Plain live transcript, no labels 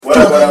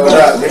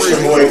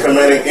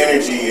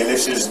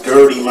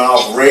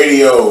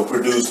Radio,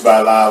 produced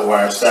by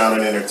Livewire Sound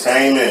and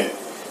Entertainment.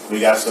 We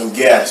got some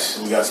guests.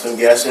 We got some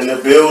guests in the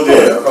building.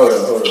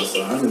 Hold up,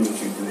 son. I knew you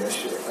do that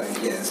shit.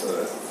 Like, yeah, so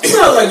it's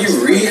not like you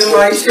reading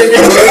like shit.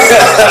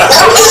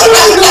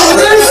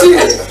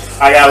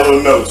 I got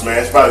little notes, man.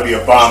 It's about to be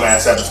a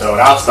bomb-ass episode.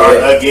 I'll start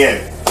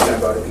again. It's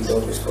about to be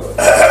dope as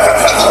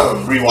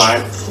fuck.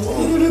 Rewind.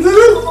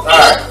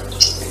 Alright.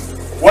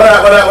 What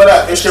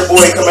up? It's your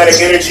boy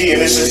Comedic Energy,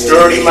 and this is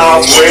Dirty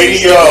Mouth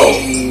Radio.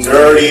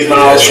 Dirty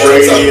Mouth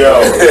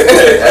Radio.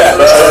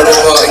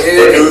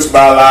 Produced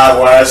by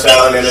Livewire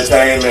Sound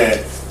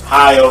Entertainment.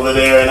 Hi over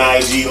there in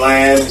IG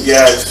land.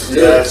 Yes.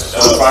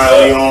 I'm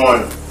finally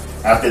on.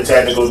 After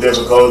technical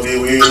difficulty,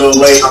 we a little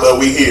late, but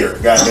we here.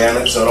 God damn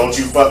it. So don't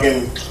you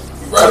fucking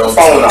cut the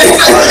phone off.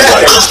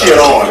 Right? Shit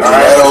on,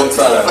 alright?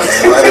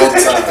 Right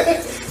on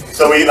time.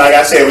 So we, like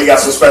I said, we got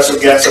some special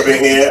guests up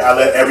in here. I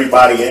let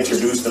everybody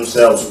introduce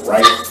themselves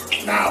right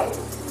now.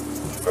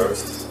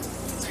 First,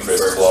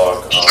 Chris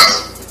Clark,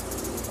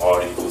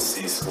 Artie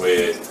C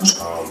Squared,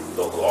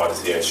 local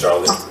artist here in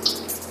Charlotte.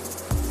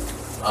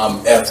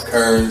 I'm F.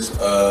 Kearns,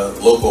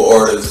 local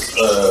artist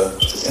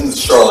in the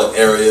Charlotte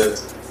area,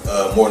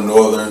 more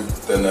northern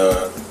than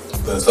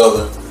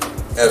southern.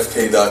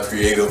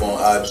 FK.creative on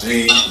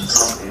IG,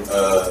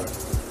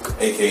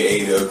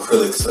 aka the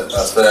Acrylic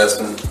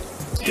Assassin.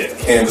 Yeah.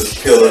 Canvas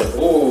Killer,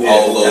 Ooh,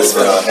 all those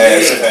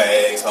hashtags,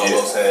 Okay.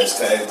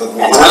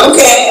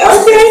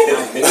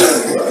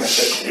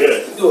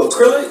 Do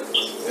acrylic?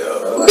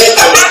 Yeah.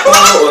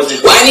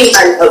 Why need my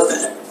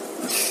husband?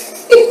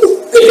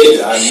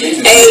 I need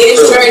to Hey,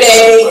 it's do acrylic,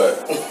 Friday.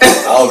 but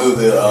I don't do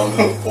the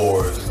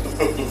pours.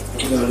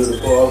 You gonna do the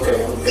pour? Okay.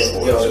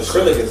 Yo,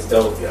 acrylic is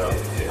dope, yo.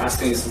 I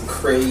seen some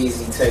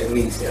crazy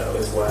techniques, yo.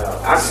 It's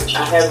wild. I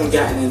haven't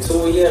gotten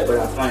into it yet, but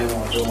I plan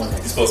on doing it.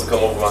 You're supposed to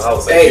come over my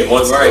house like Hey, a few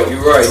months right, ago.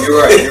 you're right. Can we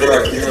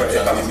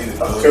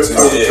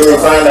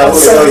find out who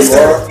the hell you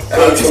are?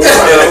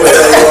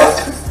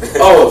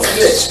 Oh,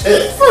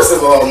 shit. First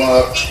of all,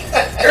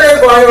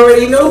 everybody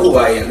already know who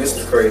I am. This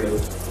is crazy.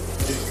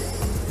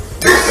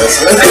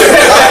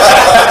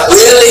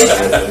 Really?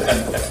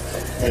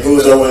 And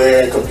who's over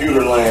there in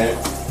computer land?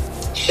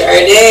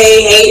 Sade,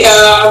 hey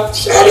y'all.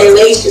 Sade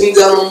Lation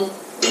Zone.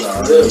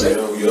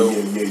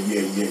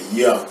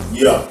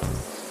 Yeah.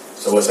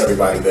 So what's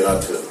everybody been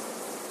up to?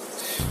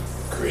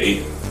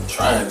 Creating.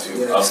 Trying to.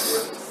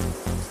 Yes.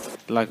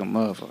 Like a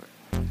motherfucker.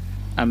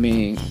 I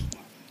mean,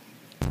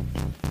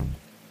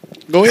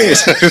 go ahead.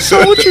 So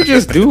what you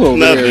just do over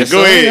Nothing. there?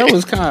 Go ahead. That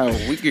was kind of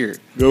weird.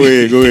 Go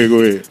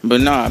ahead.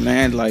 But nah,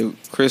 man, like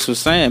Chris was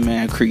saying,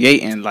 man,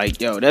 creating, like,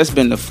 yo, that's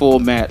been the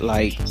format,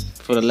 like,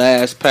 for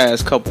the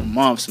past couple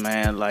months,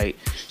 man. Like,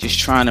 just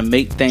trying to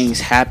make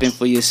things happen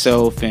for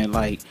yourself and,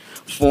 like,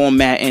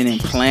 formatting and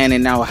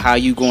planning out how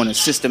you going to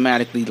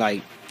systematically,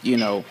 like, you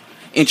know,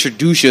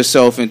 introduce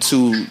yourself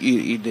into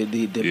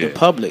the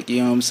public. You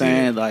know what I'm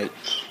saying? Like,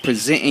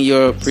 presenting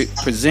your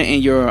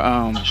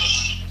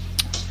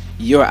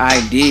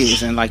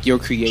ideas and, like, your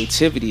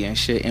creativity and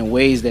shit in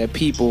ways that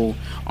people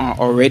are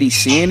already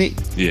seeing it.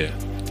 Yeah.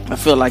 I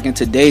feel like in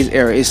today's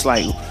era, it's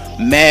like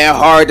mad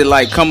hard to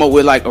like come up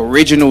with like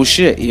original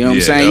shit. You know what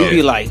I'm saying? You'd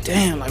be like,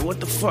 damn, like what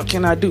the fuck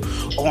can I do?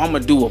 Oh, I'm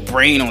gonna do a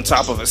brain on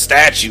top of a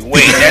statue.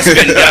 Wait, that's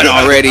been done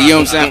already. You know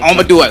what I'm saying? I'm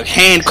gonna do a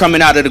hand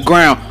coming out of the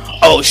ground.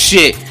 Oh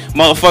shit,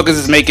 motherfuckers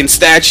is making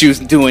statues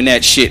doing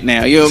that shit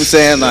now. You know what I'm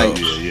saying? Like,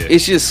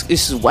 it's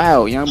just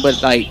wild, you know.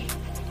 But like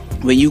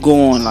when you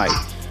go on like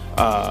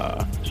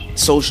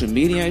social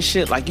media and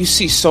shit, like you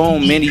see so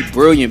many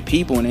brilliant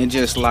people, and it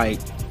just like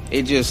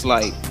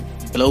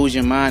blows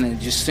your mind and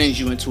just sends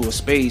you into a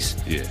space.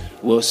 Yeah.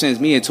 Well, it sends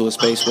me into a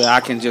space where I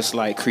can just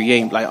like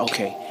create, like,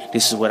 okay,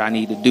 this is what I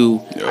need to do.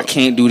 Yo. I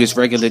can't do this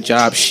regular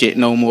job shit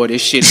no more.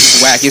 This shit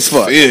is whack as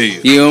fuck.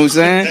 You know what I'm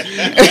saying?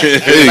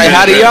 Like,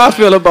 how do y'all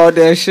feel about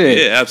that shit?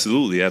 Yeah,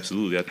 absolutely. I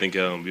think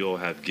we all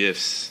have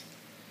gifts,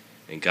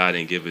 and God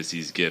didn't give us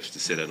these gifts to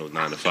sit at those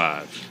 9 to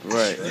 5.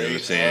 Right. You know what I'm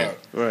saying?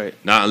 Right.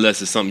 Not unless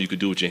it's something you could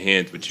do with your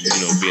hands, but you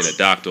know, being a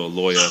doctor or a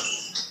lawyer,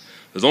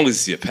 as long as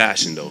it's your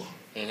passion, though.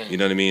 You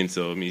know what I mean?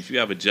 So, I mean, if you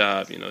have a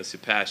job, you know, it's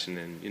your passion,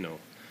 and, you know,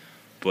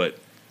 but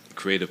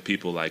creative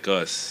people like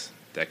us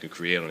that can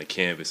create on a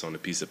canvas, on a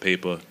piece of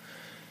paper,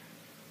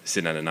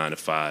 sitting at a 9 to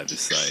 5,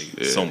 it's like,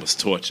 it's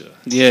almost torture.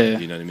 Yeah.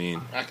 You know what I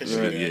mean? I can see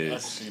that. I can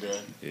see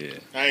that. Yeah.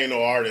 I ain't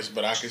no artist,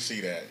 but I can see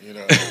that, you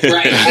know.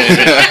 Right.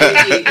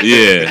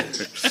 Yeah.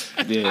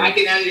 I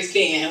can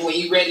understand when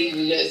you're ready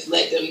to just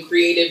let them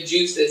creative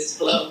juices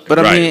flow. But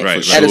I mean,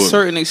 at a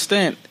certain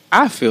extent,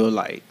 I feel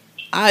like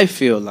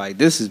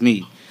this is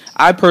me.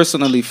 I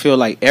personally feel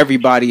like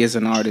everybody is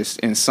an artist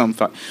in some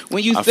fact.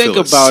 When you think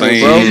about it,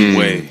 bro,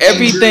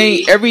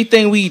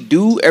 everything we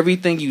do,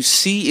 everything you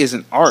see is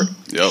an art.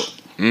 Yep.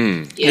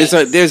 Yes.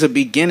 There's a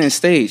beginning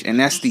stage, and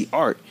that's the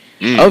art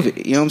of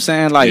it. You know what I'm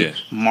saying? Like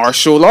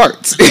martial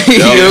arts. You feel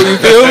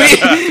me?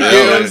 You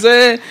know what I'm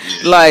saying?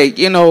 Like,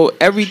 you know,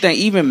 everything,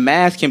 even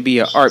math can be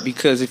an art,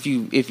 because if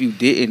you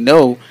didn't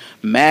know,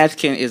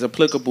 math is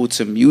applicable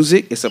to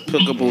music, it's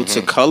applicable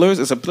to colors,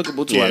 it's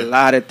applicable to a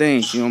lot of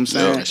things. You know what I'm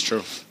saying? That's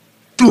true.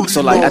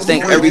 So like I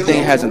think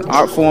everything has an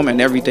art form and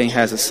everything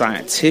has a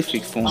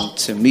scientific form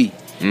to me.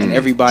 And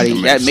everybody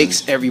that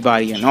makes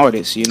everybody an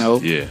artist, you know?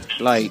 Yeah.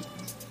 Like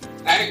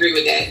I agree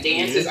with that.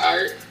 Dance is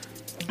art.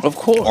 of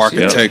course.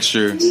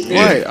 Architecture.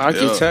 Right,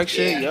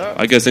 architecture, yeah.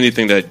 I guess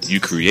anything that you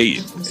create,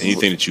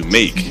 anything that you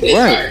make,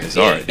 It's is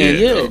art.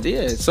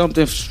 And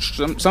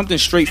something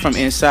straight from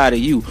inside of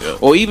you,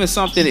 or even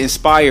something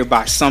inspired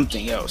by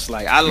something else.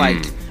 Like I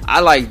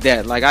like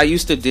that. Like I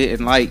used to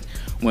didn't like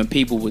when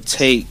people would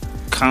take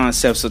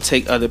concepts or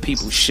take other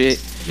people's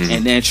shit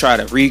and then try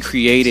to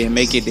recreate it and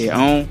make it their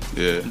own.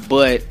 Yeah.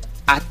 But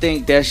I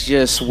think that's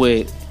just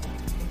what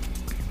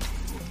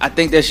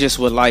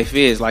life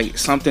is. Like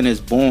something is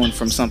born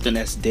from something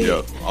that's dead.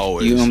 Yeah,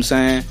 always. You know what I'm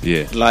saying?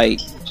 Yeah. Like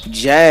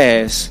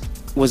jazz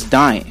was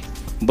dying,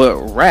 but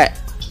rap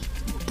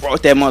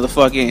brought that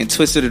motherfucker and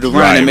twisted it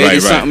around and made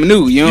it something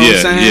new. You know what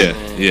I'm saying?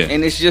 Yeah.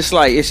 And it's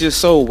just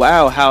so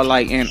wild how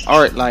like in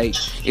art, like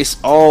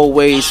it's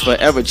always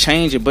forever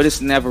changing, but it's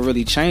never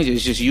really changing.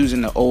 It's just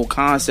using the old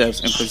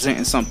concepts and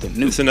presenting something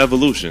new. It's an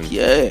evolution.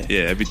 Yeah.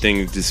 Yeah,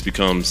 everything just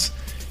becomes,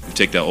 you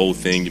take that old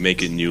thing, you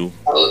make it new.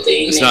 Whole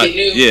thing, It's make not, it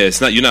new. yeah, it's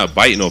not, you're not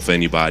biting off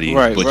anybody,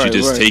 Right, but right, you're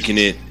just right. taking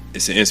it,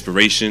 it's an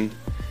inspiration,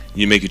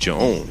 you make it your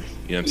own. You know what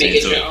I'm Make saying?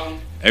 it your own.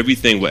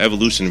 Everything, what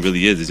evolution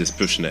really is just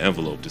pushing the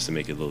envelope just to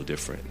make it a little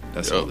different.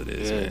 That's all it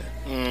is, man.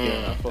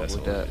 Yeah, I fuck That's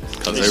with all that. it is.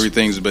 Because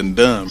everything's been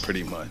done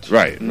pretty much.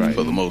 Right.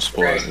 For the most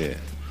part. Right. Yeah.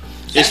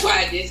 That's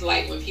why I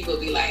dislike when people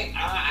be like,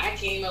 I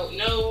came out.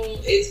 No,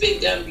 it's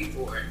been done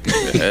before.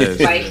 It has.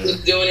 Like,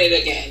 we're doing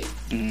it again.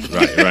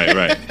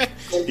 Right.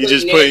 You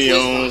just put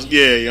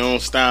your own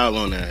style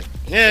on that.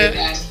 Yeah,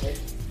 Exactly.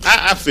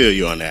 I feel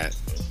you on that.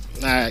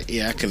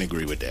 I can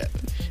agree with that.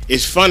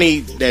 It's funny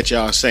that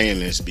y'all saying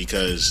this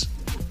because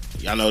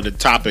y'all know the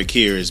topic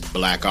here is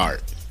black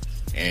art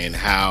and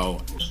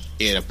how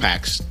it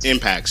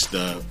impacts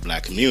the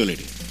black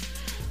community.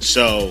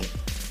 So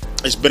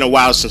it's been a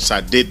while since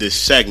I did this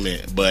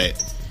segment,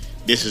 but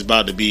this is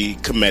about to be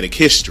comedic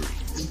history.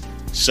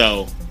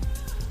 So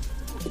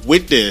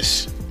with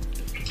this,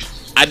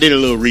 I did a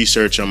little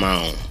research on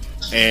my own,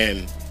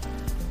 and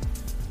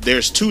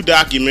there's 2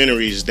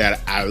 documentaries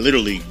that I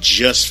literally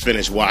just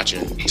finished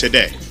watching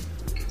today.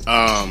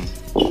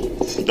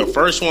 The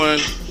first one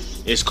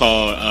is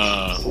called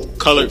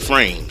Colored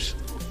Frames,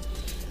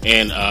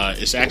 and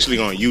it's actually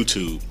on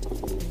YouTube.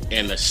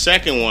 And the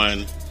second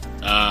one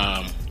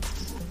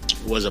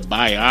was a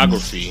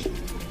biography,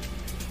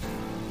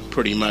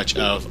 pretty much,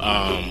 of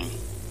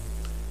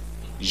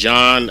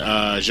Jean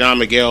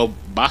Miguel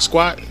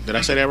Basquiat. Did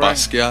I say that right?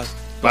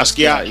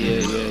 Basquiat.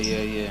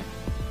 Yeah.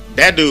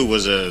 That dude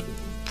was a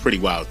pretty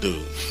wild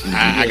dude.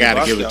 I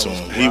gotta give it to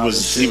him. He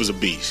was a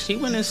beast. He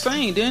went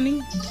insane, didn't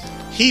he?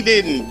 He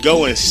didn't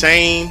go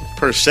insane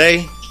per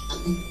se.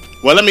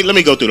 Well, let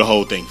me go through the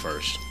whole thing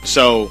first.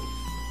 So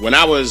when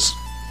I was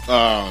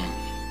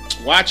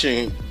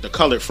watching the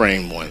Colored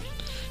Frame one,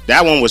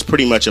 that one was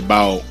pretty much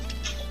about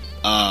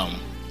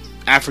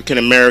African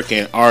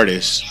American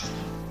artists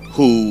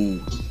who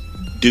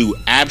do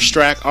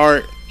abstract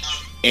art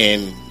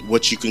and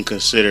what you can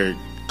consider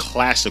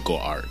classical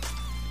art.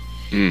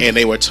 And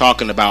they were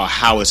talking about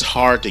how it's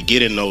hard to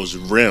get in those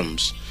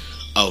rims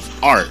of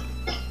art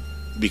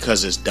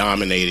because it's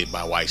dominated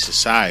by white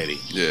society.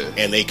 Yeah.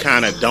 And they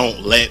kind of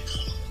don't let,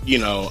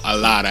 a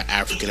lot of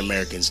African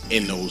Americans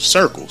in those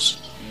circles.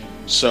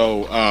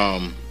 So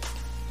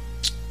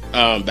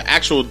the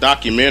actual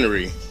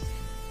documentary,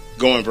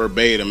 going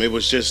verbatim, it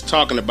was just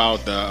talking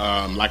about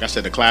the, like I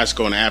said, the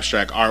classical and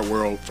abstract art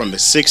world from the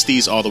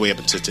 60s all the way up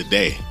until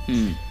today.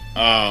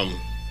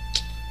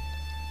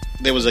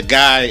 There was a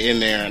guy in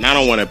there, and I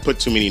don't want to put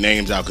too many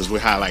names out because we're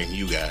highlighting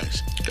you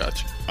guys.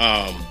 Gotcha.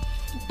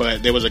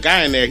 But there was a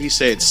guy in there, he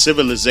said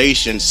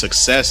civilization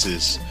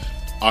successes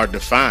are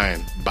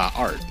defined by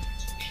art.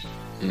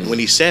 When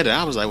he said it,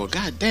 I was like, well,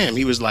 goddamn.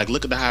 He was like,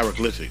 look at the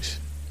hieroglyphics.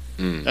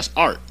 That's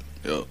art.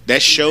 Yep.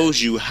 That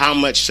shows you how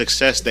much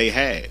success they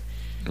had.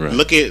 Right.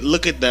 Look at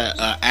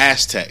the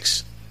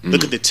Aztecs.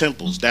 Look at the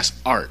temples. That's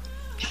art.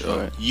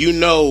 Right. You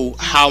know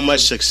how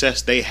much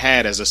success they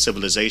had as a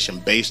civilization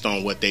based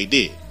on what they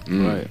did.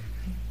 Right.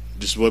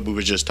 Just what we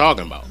were just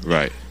talking about.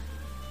 Right.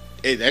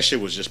 That shit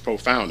was just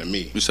profound to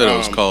me. You said it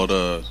was called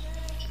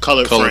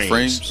Colored Color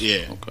Frames. Frames?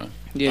 Yeah. Okay.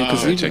 Yeah,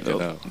 because check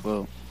that out.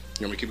 Well,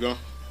 You want me to keep going?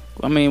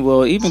 I mean,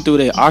 well, even through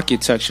their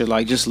architecture,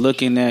 like just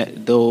looking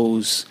at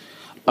those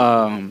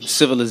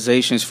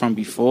civilizations from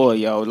before,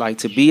 like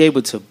to be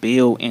able to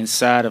build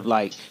inside of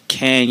like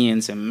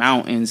canyons and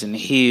mountains and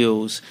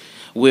hills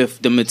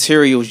with the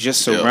materials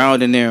just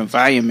surrounding their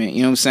environment,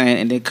 you know what I'm saying?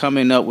 And then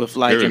coming up with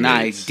like an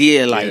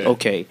idea like,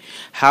 okay,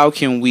 how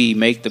can we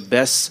make the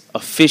best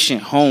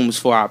efficient homes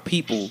for our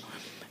people?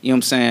 You know what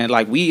I'm saying?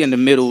 Like we in the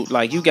middle,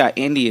 like you got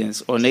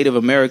Indians or Native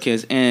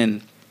Americans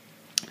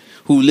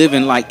who live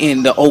in like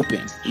in the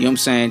open, you know what I'm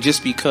saying?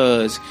 Just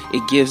because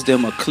it gives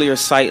them a clear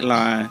sight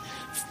line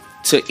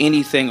to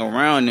anything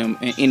around them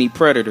and any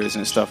predators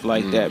and stuff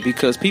like that,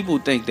 because people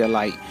think that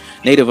like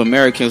Native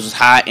Americans was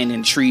hiding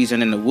in trees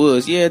and in the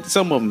woods. Yeah,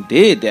 some of them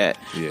did that,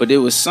 but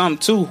there was some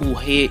too who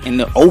hid in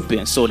the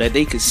open so that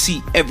they could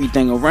see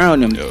everything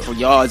around them for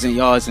yards and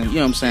yards and, you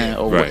know what I'm saying,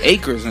 over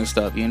acres and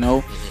stuff, you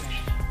know.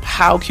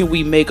 How can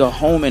we make a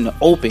home in the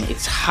open?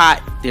 It's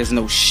hot, there's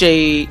no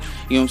shade,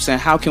 you know what I'm saying?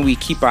 How can we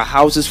keep our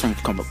houses from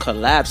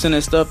collapsing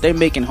and stuff? They're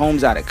making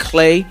homes out of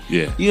clay,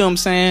 you know what I'm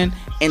saying?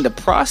 And the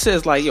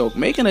process, like, yo,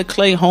 making a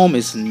clay home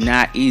is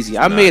not easy.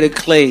 I made a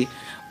clay.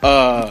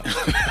 I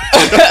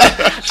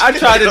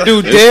tried to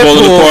do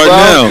Deadpool,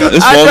 bro.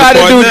 I tried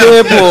to do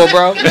Deadpool,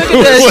 bro. Look at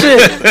that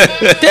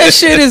shit. That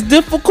shit is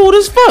difficult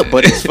as fuck,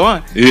 but it's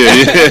fun.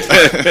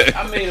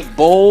 I made a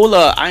bowl.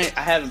 I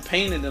haven't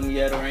painted them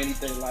yet or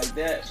anything like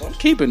that, so I'm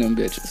keeping them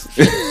bitches.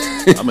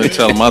 I've been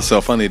telling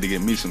myself I need to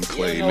get me some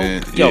clay,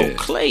 man. Yo,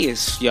 clay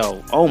is,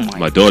 oh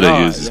my daughter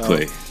God, uses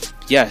clay.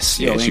 Yes,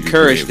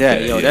 encourage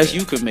that. Yo, that's,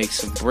 you can make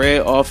some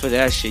bread off of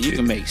that shit. You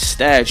can make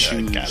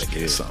statues. Gotta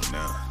get something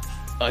now.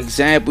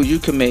 Example, you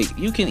can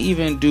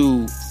even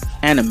do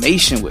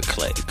animation with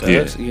clay,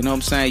 cause you know what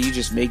I'm saying, you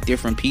just make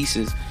different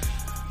pieces.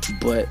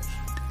 But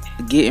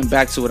getting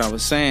back to what I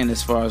was saying,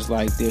 as far as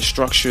like their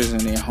structures and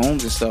their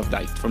homes and stuff,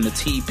 like from the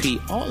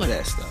TP, all of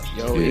that stuff,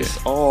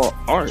 it's all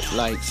art.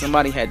 Like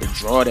somebody had to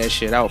draw that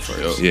shit out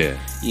first.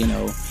 You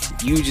know,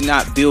 you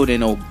not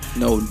building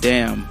no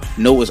damn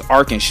Noah's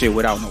Ark and shit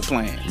without no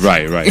plans.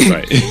 Right.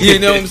 You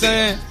know what I'm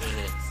saying?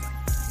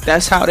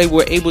 That's how they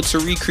were able to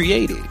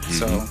recreate it.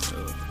 So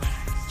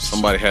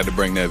somebody had to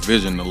bring that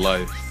vision to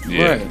life.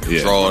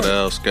 Draw it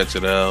out, sketch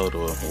it out,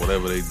 or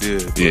whatever they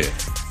did.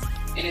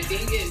 And the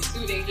thing is, too,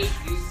 they just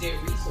used their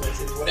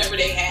resources. Whatever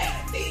they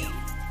had, they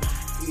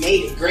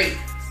made it great.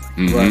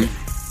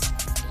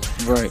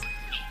 Right.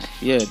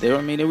 Yeah,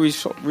 they're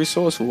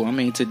resourceful. I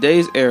mean,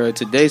 today's era,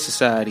 today's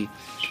society,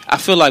 I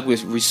feel like we're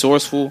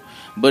resourceful,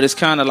 but it's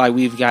kind of like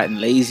we've gotten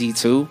lazy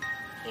too.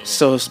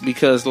 So it's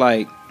because,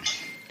 like,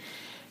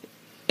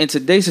 in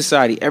today's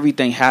society,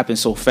 everything happens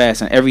so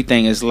fast, and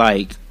everything is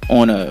like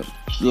on a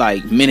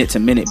minute to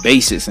minute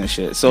basis and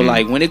shit. So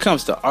like when it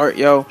comes to art,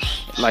 yo,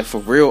 like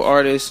for real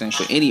artists and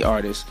for any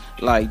artist,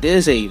 like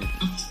there's a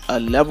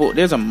level,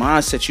 there's a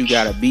mindset you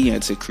gotta be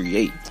in to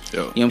create. You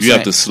know what I'm saying?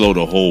 Have to slow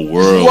the whole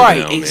world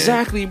down,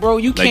 exactly, bro.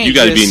 You can't, you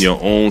gotta be in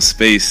your own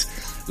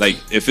space. Like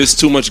if it's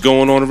too much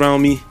going on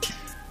around me,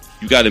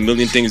 you got a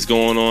million things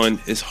going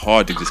on, it's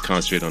hard to just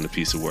concentrate on the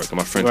piece of work. And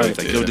my friends are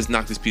like, yo, just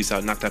knock this piece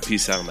out, knock that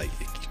piece out. I'm like,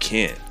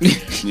 can't.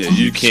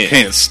 You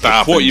can't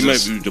stop.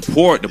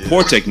 The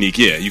pour technique,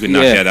 you can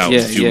knock that out in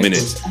a few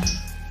minutes.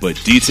 But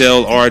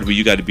detail art, where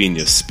you got to be in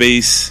your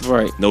space,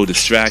 no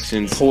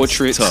distractions,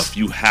 portraits, tough.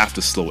 You have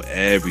to slow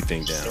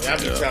everything down. I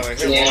be telling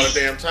him all the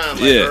damn time,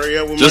 like, hurry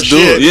up with just my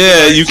do shit.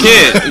 it. You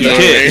can't. You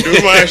can't do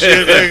my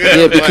shit,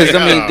 nigga. Because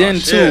like, I mean, then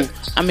too,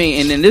 I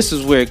mean, and then this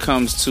is where it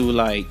comes to,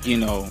 like, you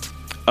know,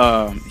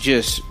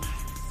 just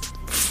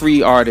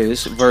free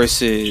artists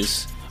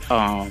versus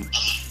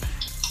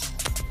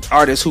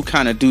artists who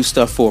kind of do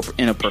stuff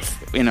in a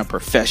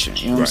profession.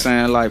 You know what I'm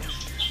saying? Like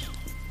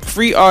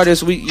free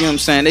artists, you know what I'm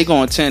saying, they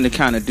gonna tend to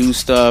kind of do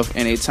stuff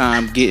in a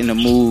time, get in the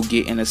mood,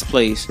 get in this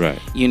place.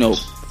 You know,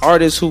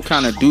 artists who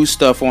kind of do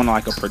stuff on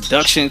like a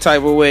production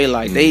type of way,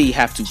 like they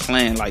have to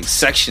plan like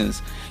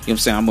sections. You know what I'm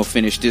saying? I'm gonna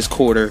finish this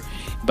quarter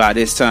by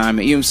this time.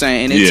 You know what I'm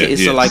saying? And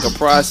it's like a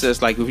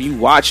process. Like if you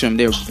watch them,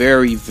 they're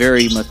very,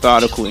 very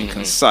methodical and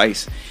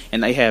concise,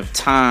 and they have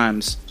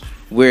times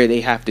where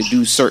they have to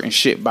do certain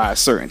shit by a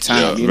certain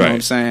time. You know what I'm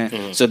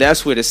saying? So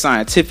that's where the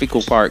scientific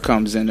part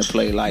comes into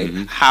play. Like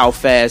how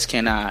fast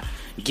can I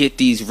get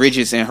these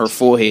ridges in her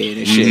forehead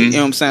and shit? You know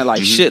what I'm saying?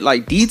 Like shit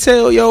like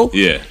detail, yo.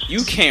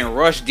 You can't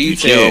rush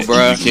detail,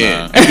 bro. You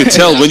can't. You can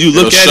tell when you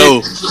look at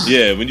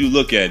it. When you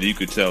look at it, you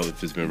could tell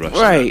if it's been rushed.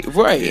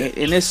 Right.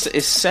 And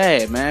it's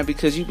sad, man,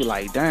 because you be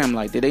like, damn,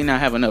 like did they not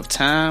have enough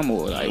time,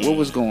 or like what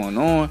was going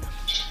on?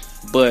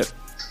 But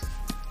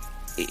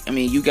I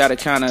mean, you gotta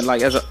kind of,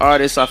 like, as an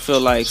artist, I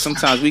feel like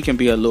sometimes we can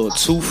be a little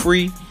too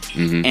free,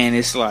 and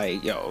it's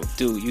like, yo,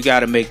 dude, you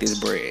gotta make this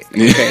bread,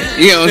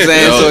 okay? You know what I'm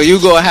saying? So you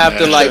gonna have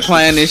to like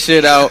plan this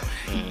shit out,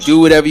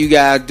 do whatever you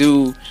gotta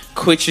do,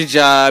 quit your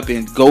job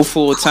and go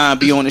full time,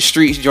 be on the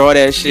streets, draw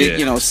that shit,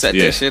 you know, set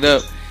that shit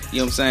up. You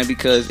know what I'm saying?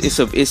 Because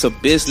it's a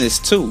business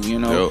too, you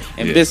know.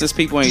 And business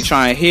people ain't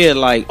trying to hear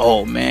like,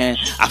 oh man,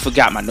 I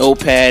forgot my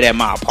notepad at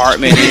my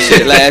apartment and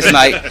shit last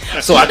night,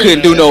 so I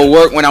couldn't do no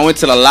work when I went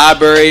to the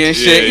library and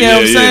shit. You know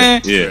what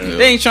I'm saying?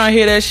 They ain't trying to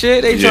hear that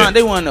shit.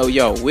 They want to know,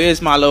 yo,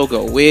 where's my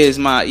logo? Where's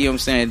my, you know what I'm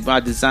saying, my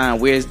design?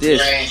 Where's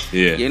this?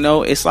 You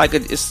know, it's like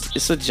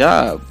it's a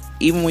job.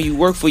 Even when you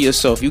work for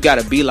yourself, you got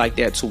to be like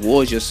that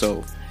towards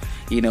yourself.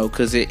 You know,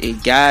 because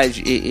it guides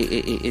you,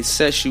 it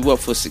sets you up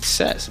for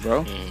success,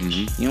 bro.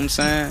 You know what I'm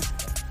saying?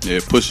 Yeah,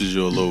 it pushes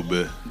you a little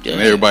bit. And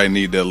everybody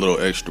need that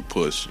little extra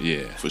push.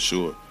 For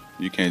sure.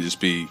 You can't just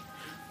be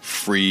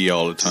free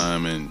all the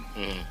time and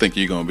think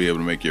you're gonna be able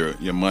to make your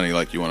money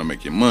like you want to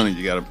make your money.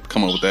 You got to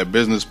come up with that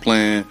business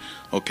plan.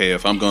 Okay,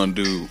 if I'm gonna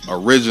do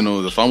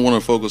originals, if I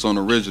want to focus on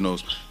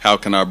originals, how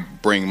can I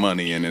bring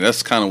money in? And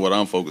that's kind of what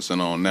I'm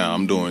focusing on now.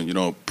 I'm doing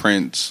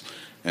prints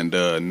and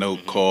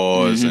note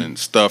cards and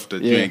stuff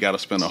that you ain't got to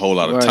spend a whole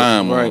lot of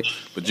time on,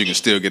 but you can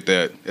still get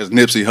that, as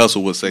Nipsey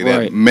Hussle would say,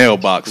 that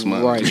mailbox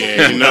money. Right.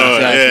 Yeah,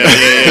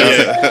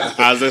 yeah.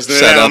 I was listening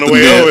to that on the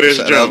way over this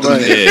joke.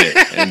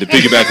 Yeah, and to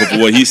piggyback off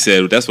what he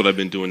said, that's what I've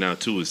been doing now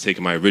too, is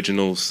taking my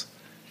originals,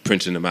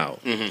 printing them out.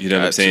 You know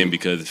what I'm saying?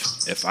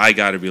 Because if I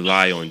got to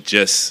rely on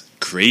just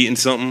creating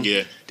something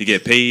to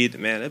get paid,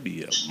 man, that'd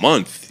be a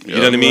month. You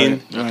know what I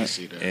mean? I can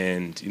see that.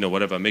 And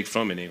whatever I make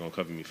from it ain't gonna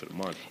cover me for the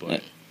month,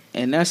 but.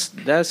 And that's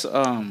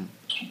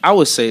I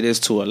would say this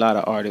to a lot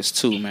of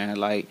artists too, man.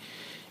 Like,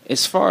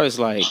 as far as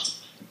like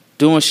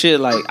doing shit,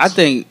 like I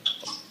think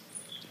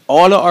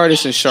all the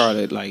artists in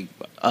Charlotte, like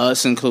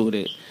us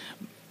included,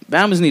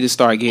 Bama's need to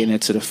start getting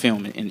into the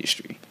filming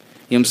industry. You know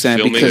what I'm saying?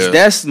 Filming, because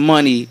that's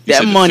money.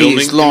 That money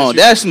is long.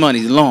 Industry? That's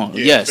money long.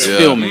 Yeah, yes,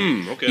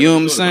 filming. Okay, you know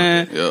what I'm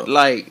saying? Yeah.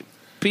 Like,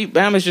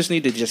 Bama's just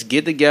need to just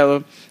get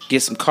together,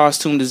 get some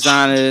costume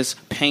designers,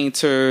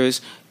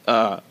 painters,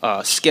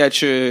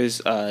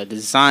 sketchers,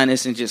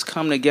 designers, and just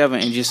come together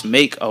and just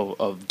make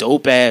a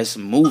dope ass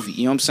movie.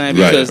 You know what I'm saying?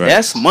 Because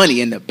that's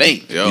money in the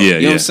bank. Yeah.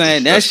 You know what I'm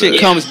saying? That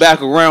shit comes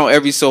back around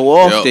every so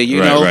often. You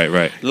know,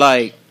 right.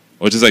 Like.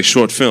 Or just like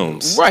short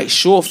films. Right,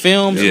 short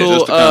films,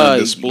 little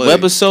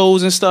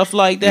webisodes and stuff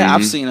like that.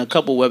 I've seen a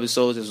couple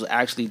webisodes that was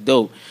actually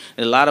dope.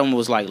 And a lot of them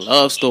was like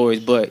love stories,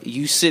 but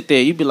you sit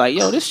there, you be like,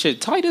 yo, this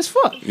shit tight as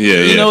fuck.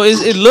 You know,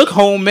 it look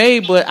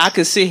homemade, but I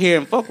could sit here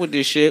and fuck with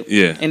this shit.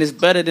 Yeah. And it's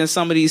better than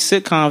some of these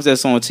sitcoms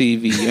that's on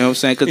TV. You know what I'm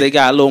saying? Because they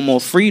got a little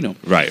more freedom.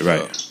 Right.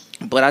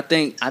 But I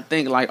think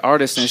like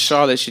artists in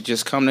Charlotte should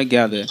just come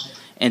together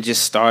and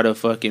just start a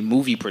fucking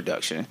movie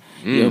production.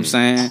 You know what I'm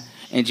saying?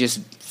 And just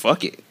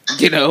fuck it.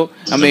 You know,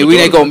 I mean, we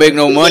ain't gonna make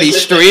no money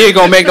straight. Ain't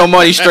gonna make no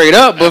money straight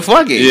up, but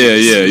fuck it.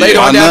 Yeah. Later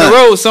on down the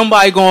road,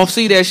 somebody gonna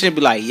see that shit and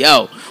be like,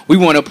 yo, we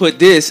want to put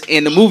this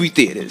in the movie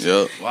theaters.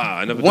 Yep. Wow,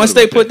 I never. Once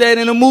they put that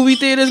in the movie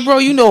theaters, bro,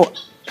 you know,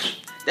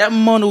 that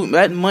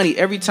money,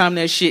 every time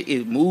that shit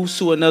it moves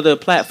to another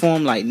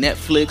platform like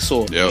Netflix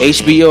or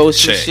HBO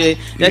shit,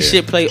 that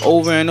shit play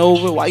over and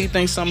over. Why you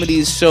think some of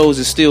these shows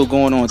are still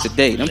going on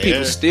today? Them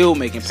people still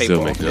making paper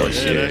off that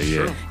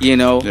shit. You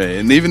know? Yeah,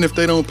 and even if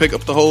they don't pick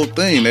up the whole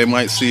thing, they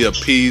might see a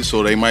piece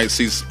or they might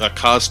see a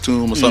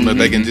costume or something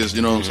that they can just,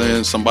 you know what I'm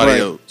saying?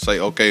 Somebody will say,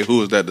 okay,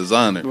 who is that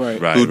designer?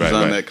 Who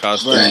designed that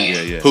costume?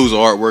 Whose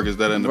artwork is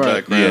that in the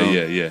background?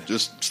 Yeah.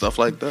 Just stuff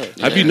like that.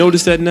 Have you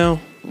noticed that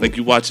now? Like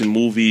you watching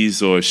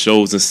movies or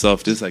shows and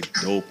stuff, there's like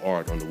dope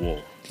art on the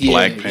wall.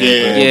 Black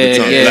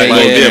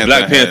Panther.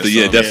 Black Panther,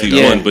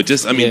 definitely one. But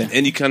just, I mean,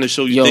 any kind of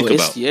show you think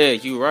about. Yeah,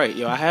 you're right.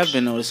 Yo, I have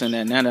been noticing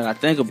that now that I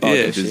think about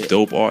it. Yeah, just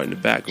dope art in the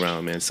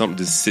background, man. Something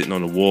just sitting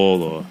on the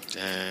wall or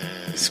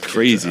it's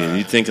crazy. And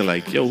you're thinking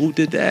like, yo, who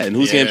did that? And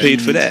who's getting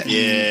paid for that?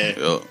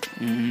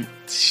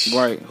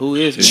 Right, who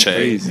is it's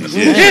crazy? Who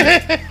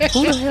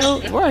the hell?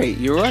 Right,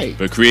 you're right.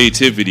 But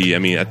creativity, I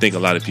mean, I think a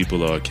lot of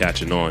people are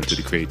catching on to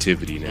the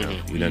creativity now.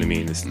 You know what I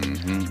mean? It's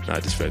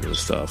not just regular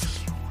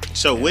stuff.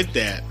 So with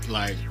that,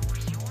 like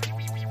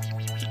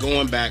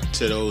going back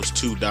to those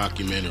two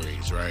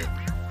documentaries, right?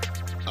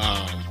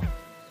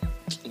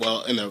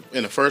 Well,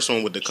 in the first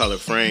one with the color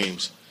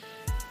frames,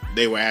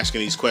 they were asking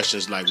these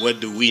questions like,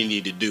 what do we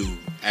need to do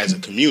as a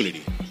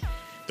community?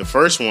 The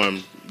first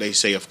one, they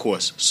say, of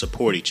course,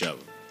 support each other.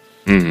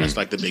 That's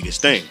like the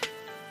biggest thing.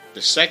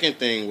 The second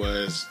thing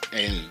was,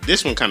 and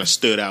this one kind of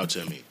stood out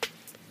to me.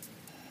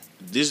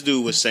 This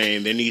dude was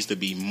saying there needs to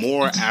be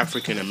more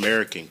African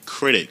American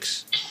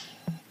critics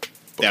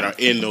that are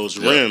in those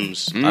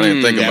rims. I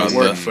didn't think about that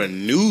work that. for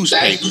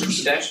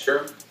newspapers. That's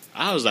true.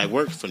 I was like,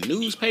 work for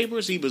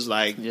newspapers? He was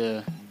like,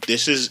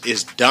 this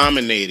is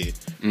dominated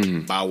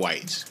by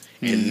whites.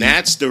 And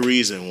that's the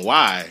reason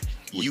why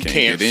you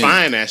can't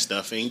find that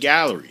stuff in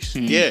galleries.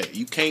 Yeah,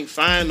 you can't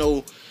find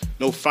no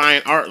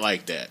fine art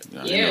like that.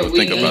 Yeah,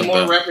 we need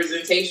more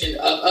representation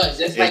of us.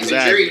 Just like with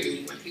jury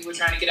duty. When people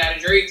trying to get out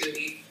of jury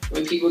duty,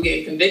 when people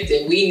get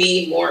convicted, we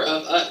need more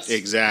of us.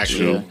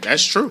 Exactly. Yeah.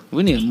 That's true.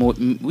 We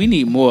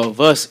need more of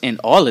us in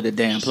all of the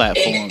damn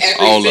platforms.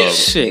 All of them.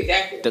 Shit.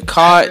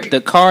 Exactly.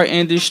 The car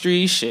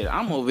industry, shit.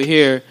 I'm over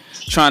here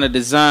trying to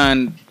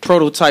design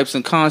prototypes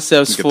and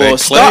concepts for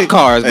stock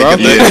cars, bro.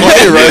 You know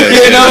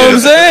what I'm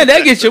saying?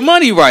 That gets your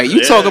money right.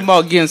 You talking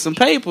about getting some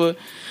paper.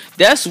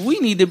 We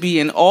need to be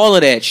in all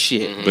of that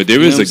shit. But there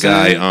is a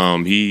guy,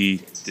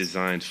 he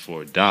designed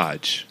for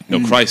Dodge,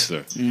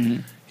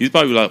 Chrysler. He's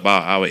probably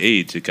about our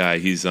age. The guy,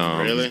 he's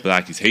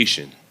black, he's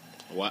Haitian.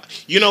 Wow.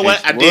 You know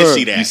what? I did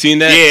see that. You seen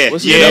that?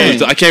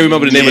 Yeah. I can't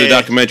remember the name of the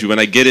documentary. When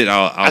I get it,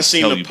 I'll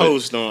seen tell the you,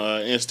 post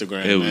on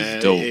Instagram. It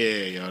was dope.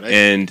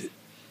 And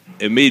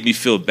it made me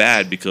feel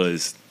bad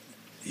because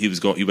he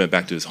went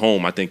back to his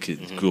home. I think he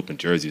grew up in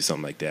Jersey or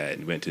something like that. And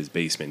he went to his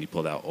basement. And he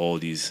pulled out all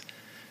these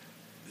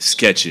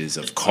sketches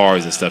of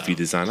cars and stuff he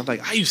designed. I'm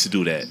like, I used to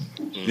do that.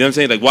 You know what I'm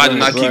saying? Like, why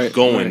didn't I keep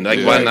going? Like,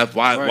 why not?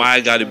 Why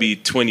I got to be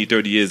 20,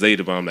 30 years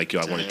later? But I'm like, yo,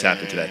 I want to tap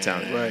into that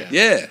talent. Right.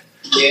 Yeah.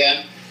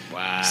 Yeah.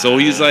 Wow. So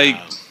he's like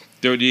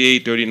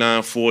 38,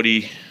 39,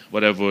 40,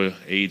 whatever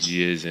age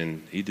he is,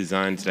 and he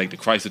designed like the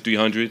Chrysler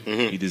 300.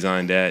 He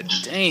designed that.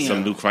 Damn.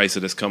 Some new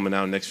Chrysler that's coming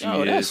out next few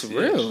years. That's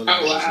real.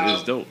 Oh, wow.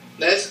 It's dope.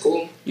 That's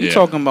cool. You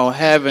talking about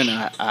having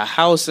a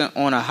house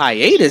on a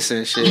hiatus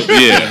and shit.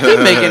 Yeah. He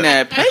making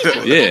that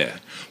paper. Yeah.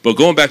 But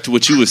going back to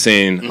what you were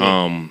saying,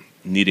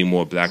 needing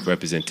more black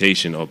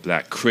representation or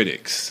black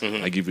critics,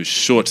 I give you a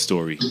short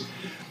story.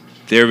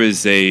 There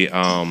is a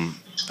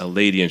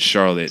lady in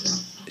Charlotte.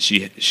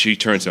 She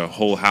turns her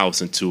whole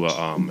house into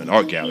an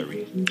art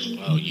gallery.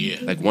 Oh yeah.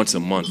 Like once a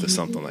month or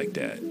something like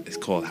that. It's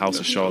called House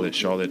of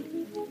Charlotte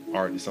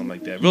Art or something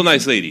like that. Real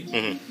nice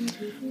lady.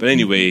 But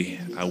anyway,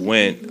 I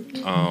went.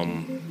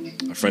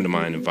 A friend of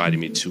mine invited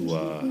me to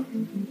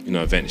an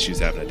event that she was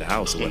having at the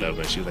house or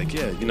whatever, and she was like,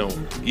 "Yeah,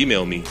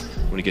 email me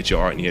when you get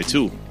your art in here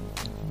too."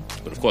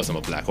 But of course, I'm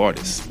a black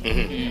artist,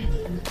 and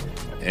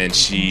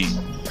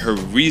her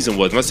reason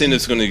was, I'm not saying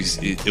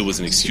it was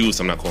an excuse.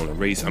 I'm not calling a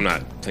race. I'm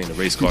not playing a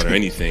race card or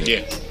anything.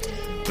 Yeah.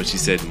 But she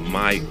said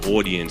my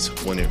audience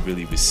wouldn't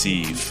really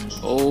receive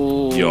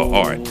your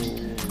art.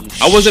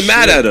 I wasn't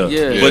mad at her,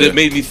 but it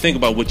made me think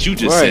about what you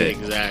just said.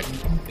 Exactly.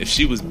 If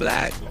she was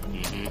black,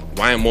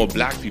 why aren't more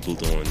black people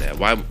doing that?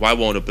 Why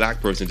won't a black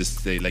person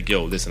just say like,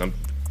 yo, listen, I'm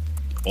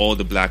all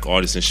the black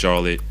artists in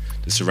Charlotte,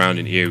 the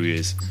surrounding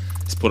areas,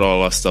 let's put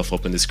all our stuff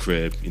up in this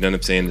crib, you know what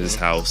I'm saying, in this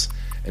house,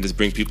 and just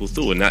bring people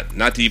through, and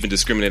not to even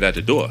discriminate at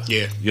the door.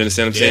 Yeah. You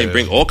understand what I'm saying?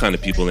 Bring all kind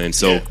of people in.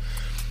 So,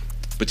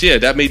 but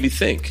that made me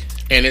think.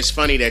 And it's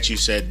funny that you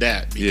said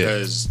that,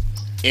 because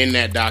in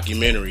that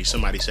documentary,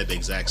 somebody said the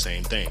exact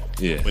same thing.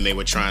 Yeah. When they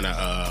were trying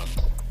to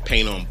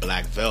paint on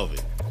black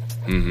velvet.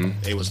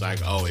 They was like,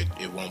 oh,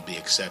 it won't be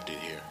accepted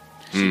here.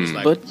 She was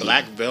like, but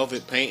black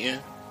velvet painting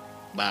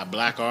by a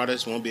black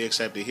artist won't be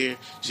accepted here.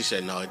 She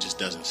said, no, it just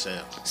doesn't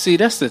sell. See,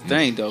 that's the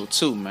thing, though,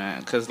 too,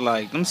 man. Because,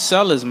 like, them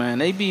sellers, man,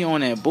 they be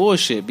on that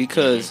bullshit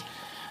because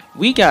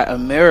we got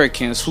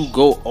Americans who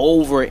go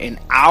over and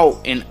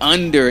out and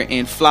under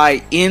and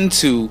fly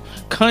into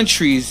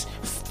countries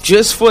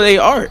just for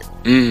their art.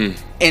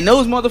 And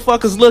those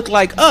motherfuckers look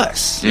like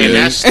us. And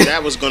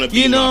that was going to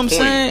be you know my what I'm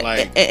point. saying?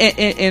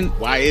 Like, and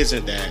why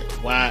isn't that?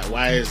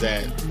 Why is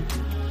that?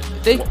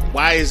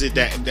 Why is it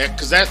that?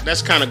 Because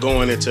that's kind of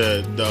going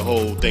into the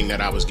whole thing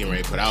that I was getting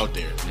ready to put out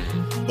there.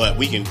 But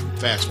we can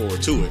fast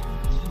forward to it.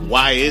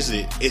 Why is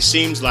it? It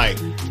seems like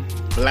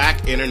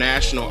black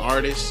international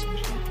artists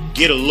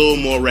get a little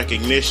more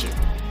recognition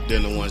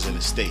than the ones in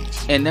the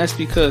States. And that's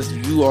because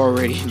you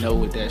already know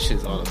what that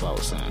shit's all about,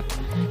 son.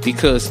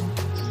 Because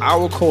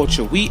our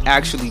culture, we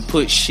actually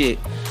put shit.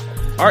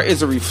 Art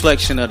is a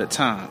reflection of the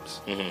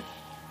times.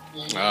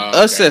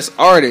 Us as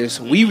artists,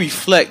 we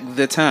reflect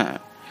the time.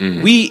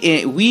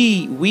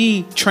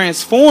 We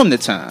transform the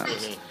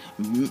times.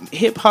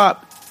 Hip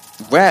hop,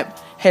 rap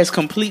has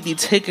completely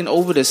taken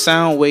over the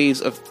sound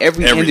waves of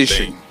everything.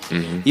 Industry. You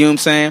know what I'm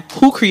saying?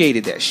 Who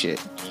created that shit?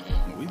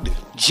 We did.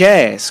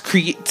 Jazz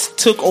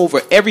took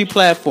over every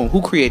platform.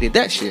 Who created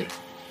that shit?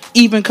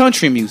 Even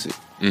country music.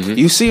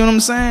 You see what I'm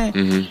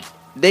saying?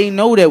 They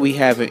know that we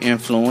have an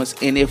influence,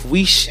 and if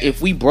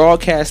we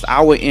broadcast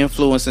our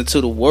influence into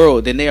the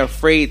world, then they're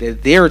afraid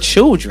that their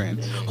children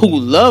who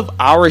love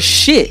our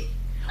shit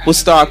will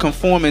start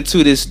conforming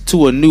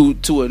to a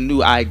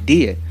new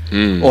idea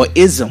or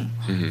ism.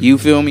 You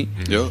feel me?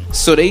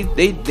 So they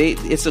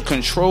it's a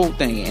control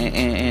thing,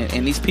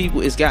 and these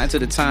people, it's gotten to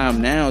the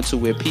time now to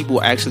where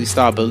people actually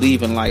start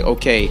believing like,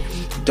 okay,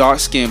 dark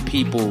skinned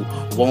people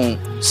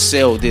won't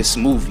sell this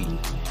movie.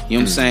 You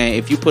know what I'm saying?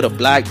 If you put a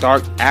black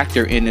dark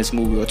actor in this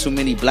movie or too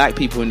many black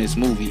people in this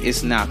movie,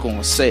 it's not going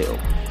to sell. You know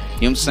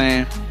what I'm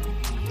saying?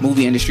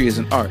 Movie industry is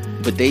an art,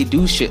 but they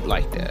do shit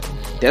like that.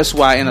 That's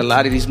why in a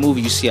lot of these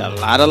movies you see a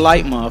lot of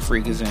light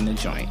motherfuckers in the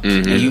joint,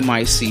 and you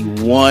might see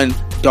one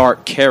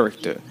dark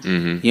character. You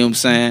know what I'm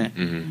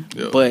saying?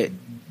 But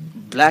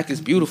black is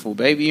beautiful,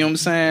 baby. You know what I'm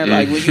saying?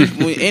 Like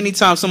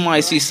anytime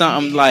somebody sees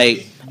something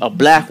like a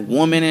black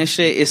woman and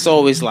shit, it's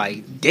always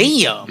like,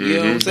 damn, you know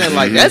what I'm saying?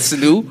 Like, that's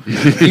new.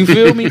 You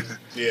feel me?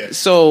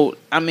 So,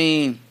 I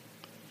mean,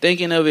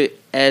 thinking of it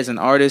as an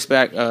artist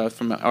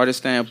from an artist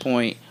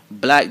standpoint,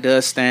 black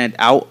does stand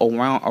out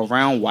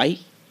around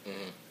white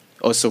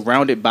or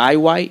surrounded by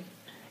white.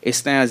 It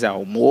stands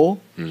out more.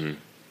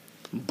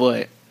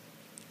 But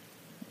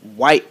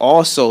white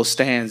also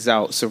stands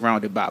out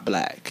surrounded by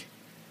black.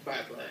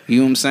 You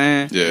know what I'm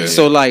saying? Yeah.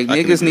 So like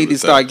niggas need to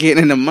start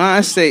getting in the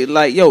mindset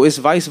like, yo, it's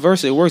vice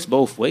versa. It works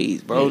both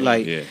ways, bro.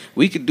 Like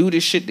we could do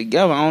this shit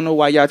together. I don't know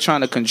why y'all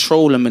trying to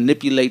control and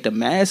manipulate the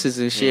masses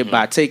and shit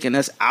by taking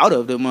us out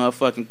of the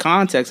motherfucking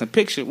context and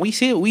picture. We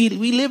see it. We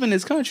live in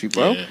this country,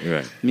 bro. Right. You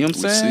know what I'm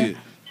saying? See it.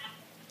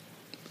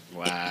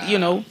 Wow. You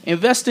know,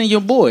 invest in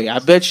your boy. I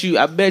bet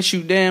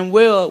you damn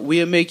well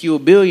we'll make you a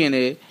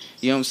billionaire.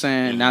 You know what I'm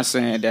saying? Not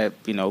saying that,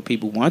 you know,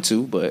 people want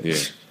to, but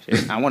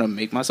I want to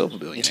make myself a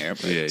billionaire.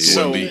 But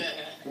so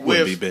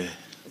wouldn't be bad.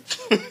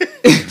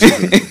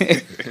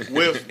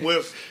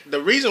 with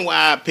the reason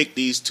why I picked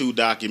these two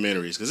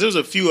documentaries, because there's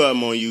a few of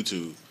them on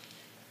YouTube,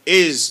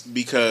 is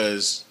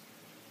because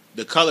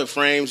the Colored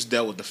Frames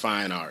dealt with the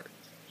fine art.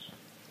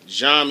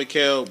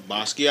 Jean-Michel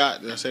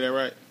Basquiat, did I say that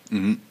right?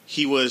 Mm-hmm.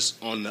 He was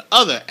on the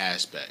other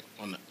aspect,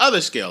 on the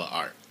other scale of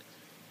art.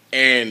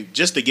 And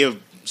just to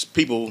give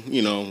people,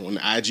 you know, on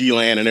the IG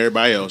land and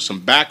everybody else some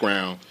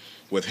background,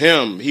 with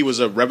him, he was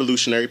a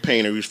revolutionary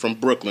painter. He was from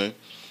Brooklyn.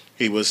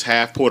 He was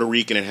half Puerto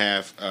Rican and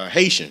half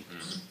Haitian.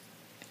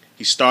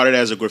 He started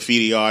as a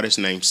graffiti artist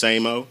named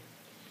Samo.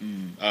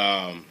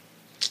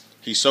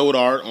 He sold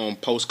art on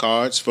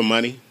postcards for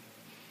money,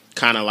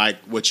 kind of like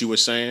what you were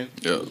saying.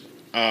 Yeah.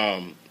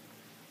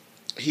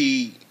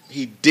 He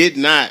did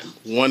not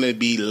want to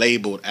be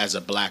labeled as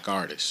a black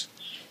artist.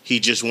 He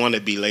just wanted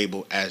to be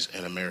labeled as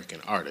an American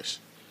artist.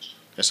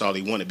 That's all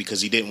he wanted, because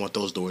he didn't want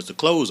those doors to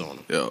close on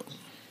him. Yeah.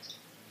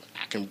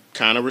 I can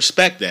kind of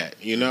respect that,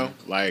 you know?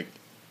 Like,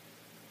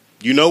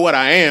 you know what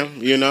I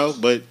am, you know,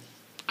 but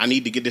I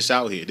need to get this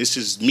out here. This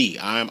is me.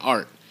 I am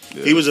art.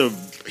 Yeah. He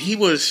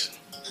was,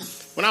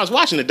 when I was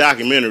watching the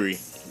documentary,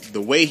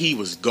 the way he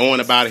was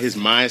going about it, his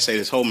mindset,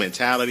 his whole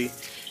mentality,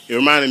 it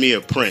reminded me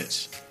of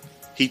Prince.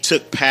 He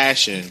took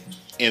passion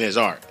in his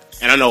art.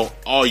 And I know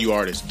all you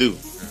artists do.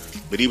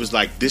 But he was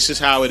like, this is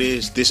how it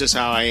is. This is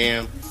how I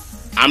am.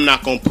 I'm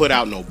not going to put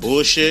out no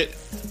bullshit.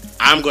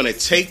 I'm going to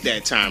take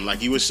that time,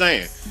 like you were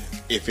saying.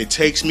 If it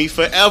takes me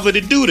forever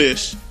to do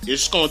this,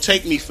 it's going to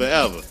take me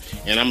forever.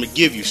 And I'm going to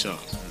give you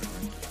something.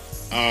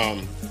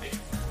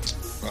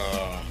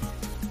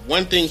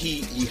 One thing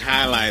he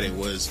highlighted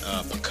was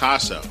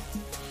Picasso.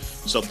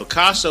 So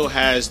Picasso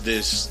has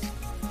this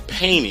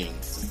painting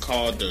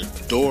called the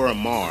Dora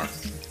Maar.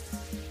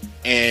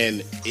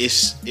 And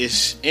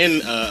it's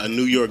in a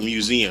New York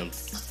museum.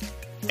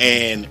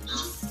 And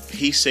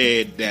he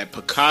said that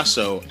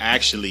Picasso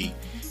actually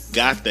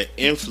got the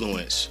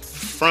influence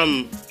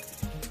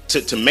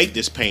to make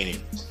this painting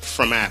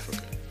from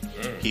Africa.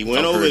 He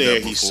went over there.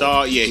 He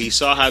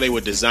saw how they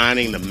were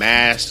designing the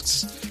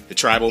masks, the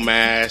tribal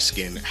mask,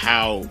 and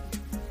how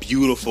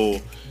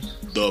beautiful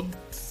the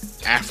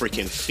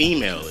African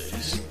female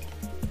is.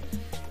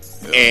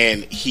 Yeah.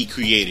 And he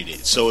created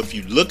it. So if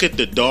you look at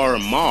the Dora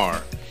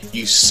Maar,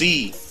 you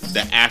see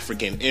the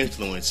African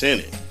influence in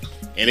it.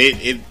 And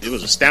it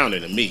was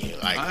astounding to me.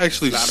 Like, a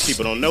lot of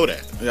people don't know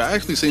that. Yeah, I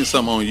actually seen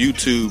something on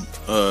YouTube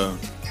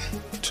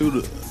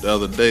the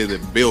other day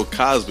that Bill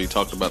Cosby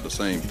talked about the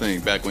same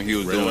thing back when he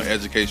was doing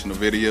educational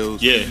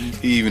videos. Yeah.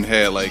 He even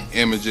had like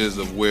images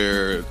of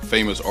where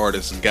famous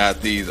artists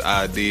got these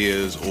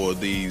ideas or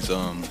these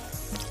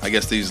I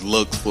guess these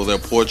looks for their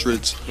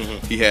portraits.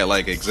 Mm-hmm. He had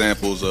like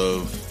examples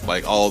of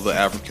like all the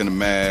African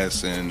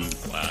masks and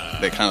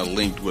that kind of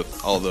linked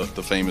with all the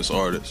famous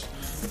artists.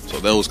 So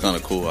that was kind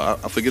of cool. I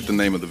forget the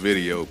name of the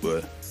video,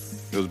 but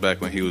it was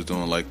back when he was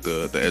doing like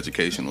the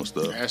educational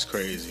stuff. That's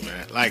crazy,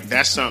 man. Like,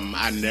 that's something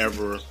I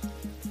never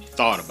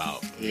thought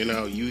about. You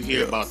know, you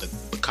hear about the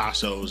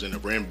Picassos and the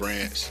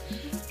Rembrandts,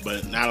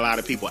 but not a lot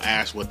of people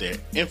ask what their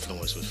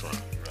influence was from.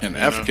 And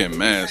African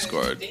masks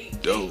are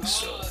dope.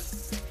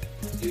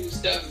 Do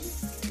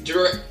stuff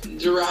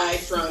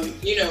derived from,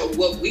 you know,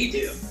 what we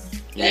do.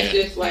 That's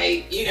just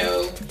like, you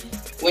know,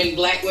 when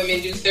black women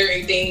do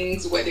certain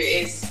things, whether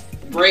it's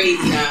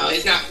braids now,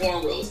 it's not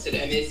cornrows to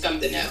them, it's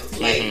something else.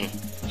 Like,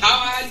 how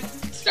I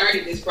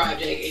started this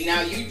project and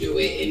now you do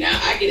it and now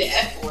I get an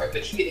F for it,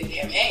 but you get a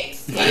damn A.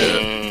 Like,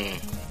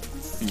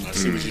 I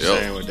see what you're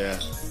saying with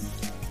that.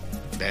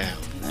 Damn.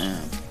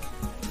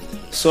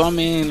 So, I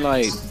mean,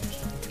 like,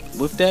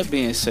 with that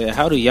being said,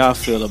 how do y'all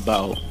feel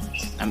about,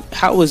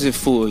 how is it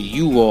for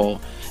you all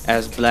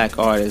as black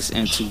artists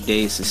in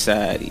today's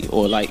society,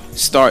 or like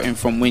starting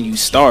from when you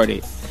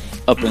started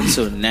up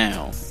until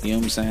now? You know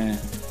what I'm saying?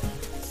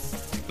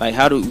 Like,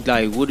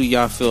 what do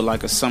y'all feel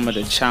like are some of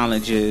the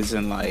challenges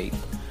and like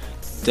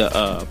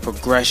the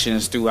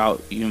progressions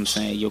throughout, you know what I'm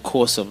saying, your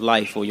course of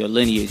life or your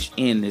lineage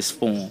in this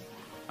form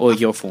or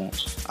your form?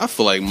 I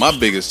feel like my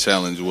biggest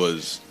challenge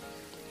was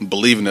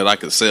believing that I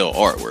could sell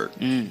artwork.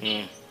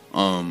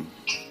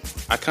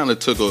 I kind of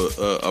took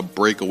a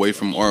break away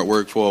from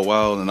artwork for a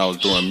while, and I was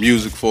doing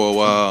music for a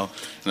while,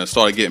 and I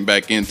started getting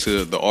back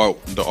into the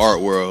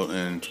art world,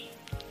 and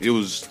it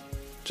was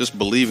just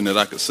believing that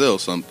I could sell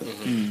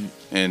something.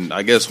 And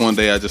I guess one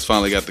day I just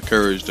finally got the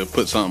courage to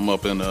put something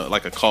up in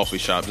a coffee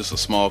shop, just a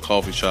small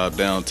coffee shop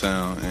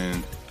downtown,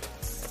 and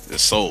it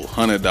sold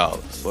 $100. I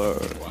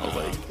was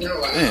like,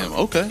 damn,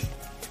 okay.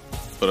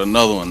 But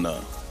another one,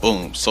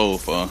 boom,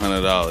 sold for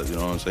 $100. You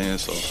know what I'm saying?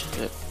 So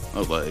I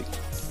was like,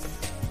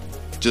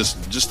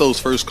 just those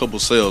first couple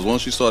sales.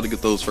 Once you start to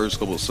get those first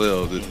couple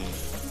sales,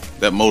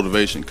 that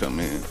motivation come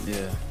in.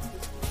 Yeah.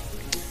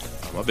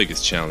 My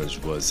biggest challenge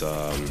was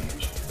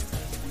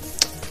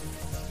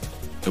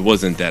it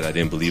wasn't that I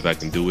didn't believe I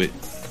can do it.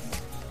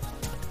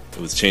 It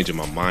was changing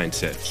my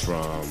mindset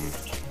from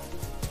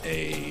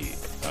a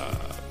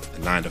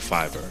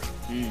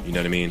 9-to-5er. You know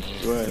what I mean?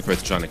 Right. The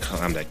person trying to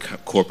climb that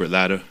corporate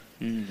ladder.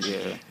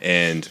 Yeah.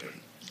 And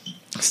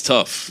It's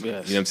tough. Yes. You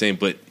know what I'm saying?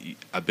 But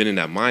I've been in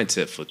that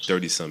mindset for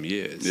 30 some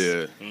years.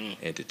 Yeah.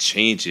 And to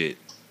change it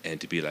and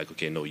to be like,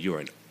 okay, no, you're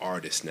an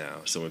artist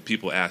now. So when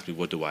people ask me,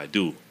 what do?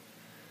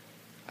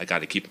 I got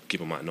to keep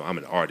in mind, no, I'm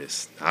an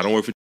artist. I don't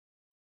work for.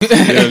 You know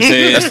what I'm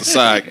saying? That's the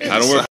side. I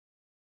don't work.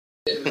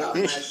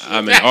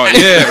 I'm an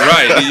artist. Yeah,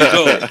 right. There you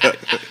go.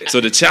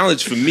 So the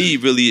challenge for me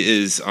really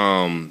is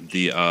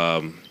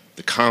the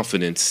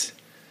confidence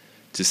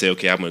to say,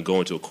 okay, I'm going to go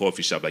into a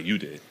coffee shop like you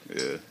did.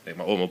 Yeah. Like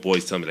all my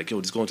boys tell me, like,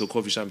 yo, just go into a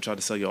coffee shop and try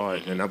to sell your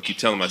art. And I keep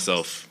telling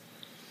myself,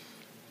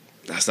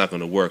 that's not going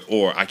to work,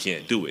 or I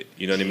can't do it.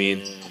 You know what I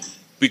mean?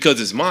 Because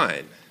it's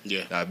mine.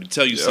 Yeah. I would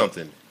tell you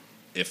something.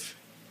 If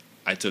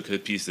I took a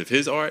piece of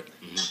his art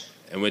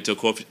and went to a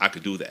coffee, I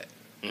could do that.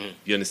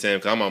 You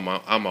understand? Because I'm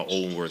my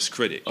own worst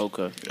critic.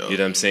 Okay. You know what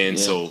I'm saying?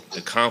 Yeah. So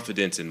the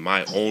confidence in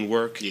my own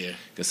work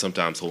can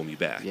sometimes hold me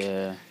back.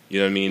 Yeah. You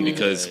know what I mean?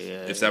 Because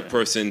if that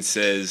person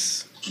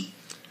says,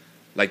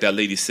 like that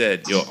lady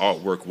said, your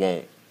artwork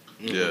won't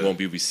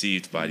be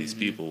received by these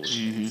people.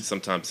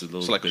 Sometimes it's a little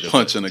It's like bit a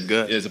punch in the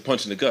gut. It's a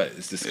punch in the gut.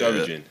 It's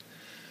discouraging.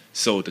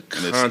 So to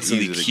it's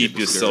constantly easy to keep get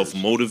yourself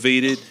discouraged.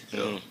 motivated,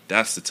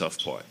 that's the tough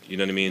part. You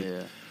know what I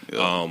mean?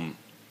 Yeah.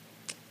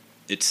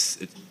 It's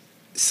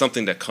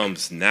something that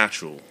comes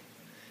natural,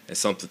 and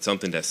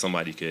something that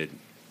somebody could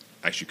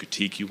actually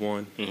critique you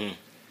on.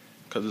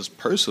 Because it's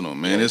personal,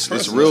 man. It's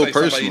personal. real It's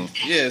like personal.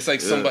 It's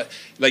like somebody,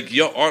 like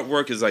your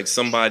artwork is like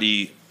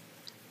somebody.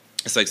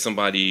 It's like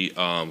somebody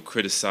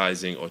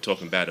criticizing or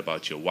talking bad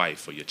about your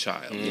wife or your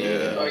child. Or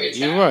your You're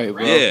child, right,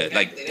 bro. Yeah,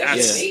 like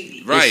that's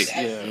baby. right.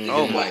 That's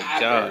Oh my what I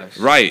gosh.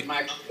 birthed Right.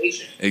 My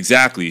creation.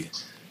 Exactly.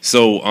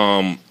 So,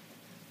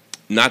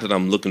 not that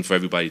I'm looking for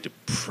everybody to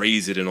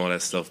praise it and all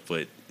that stuff,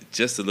 but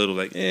just a little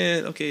like,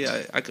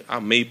 okay, I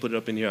may put it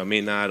up in here, I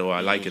may not, or I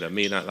like it, I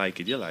may not like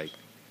it. You're like,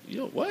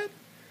 yo, what?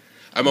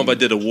 I remember I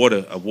did a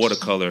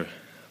watercolor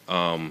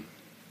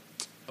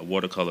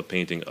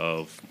painting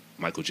of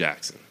Michael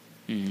Jackson.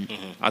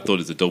 I thought it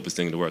was the dopest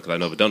thing in the world because I've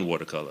never done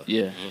watercolor.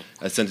 Yeah.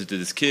 I sent it to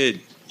this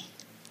kid.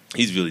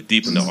 He's really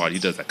deep in the art. He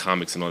does like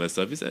comics and all that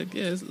stuff. He said,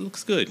 yeah, it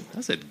looks good. I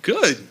said,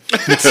 good? Yo,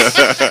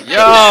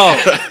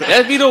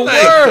 that'd be the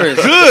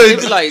worst. Good?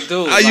 They'd be like,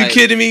 dude. Are you like,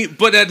 kidding me?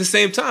 But at the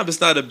same time,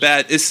 it's not a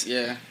bad.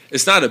 Yeah.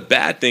 It's not a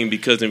bad thing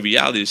because in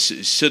reality, it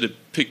should have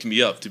picked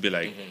me up to be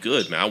like,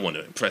 good man. I want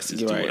to impress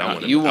this You're dude.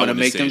 right. I You want wanna to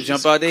make say them this jump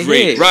is out their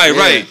great. head. Right, Yeah.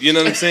 right. You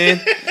know what I'm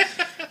saying?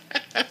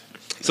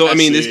 So I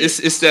mean,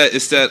 it's that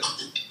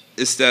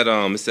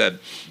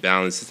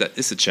balance.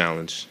 It's a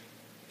challenge.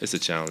 It's a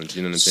challenge.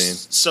 You know what I'm saying?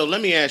 So let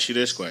me ask you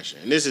this question,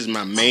 and this is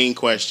my main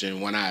question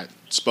when I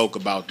spoke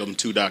about them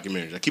two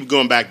documentaries. I keep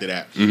going back to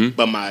that,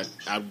 but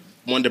I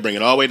wanted to bring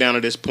it all the way down to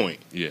this point.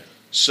 Yeah.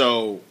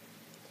 So,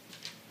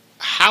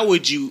 how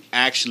would you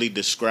actually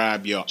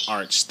describe your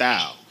art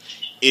style?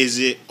 Is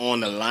it on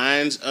the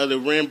lines of the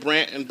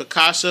Rembrandt and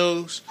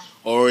Picasso's,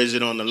 or is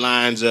it on the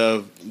lines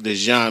of the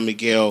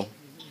Jean-Michel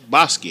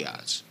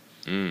Basquiat's?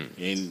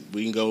 And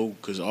we can go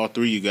because all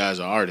three of you guys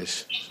are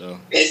artists. So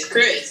It's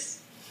Chris.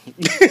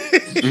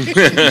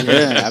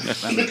 Yeah.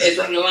 It's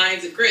on the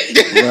lines of Chris.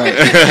 Right.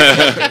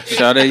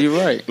 Shawty, you're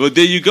right. Well,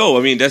 there you go.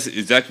 I mean, that's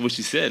exactly what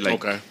she said. Like,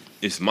 okay,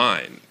 it's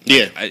mine.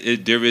 yeah,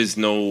 There is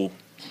no.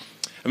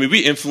 I mean, we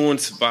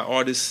influenced by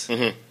artists,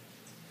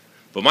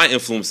 but my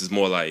influence is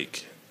more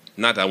like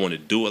not that I want to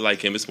do it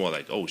like him. It's more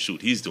like, oh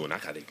shoot, he's doing. I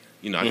gotta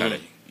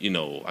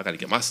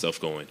get my stuff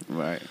going.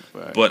 Right.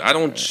 But I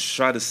don't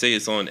try to say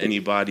it's on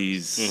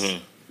anybody's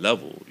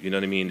level. You know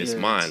what I mean? It's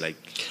mine. Like,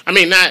 I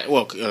mean, not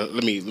well.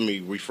 Let me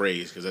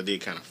rephrase because I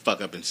did kind of fuck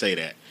up and say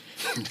that.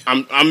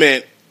 I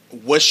meant,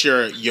 what's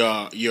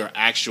your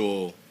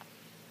actual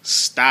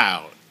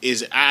style?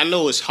 I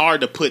know it's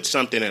hard to put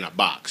something in a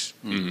box.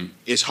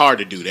 It's hard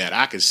to do that.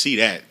 I can see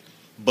that.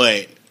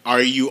 But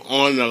are you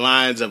on the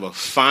lines of a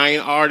fine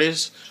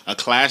artist, a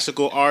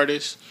classical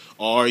artist,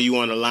 or are you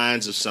on the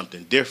lines of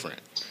something different?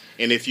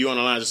 And if you're on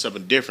the lines of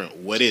something different,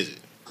 what is it?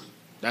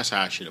 That's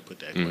how I should have put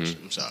that question.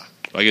 I'm sorry.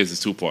 I guess it's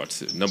two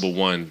parts. Number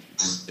one,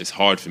 it's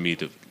hard for me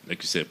to,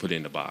 like you said, put it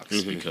in the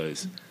box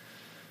because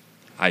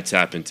I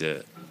tap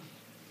into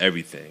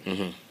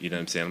everything. You know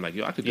what I'm saying? I'm like,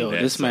 yo, I could do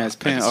that. This So man's I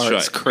pen just art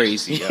is try.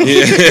 crazy. Yo.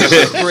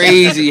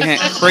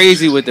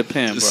 crazy with the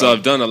pen, bro. So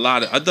I've done a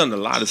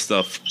lot of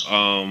stuff.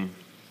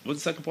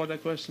 What's the second part of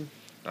that question?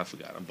 I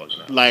forgot. I'm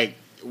bugging out. Like,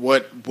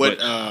 what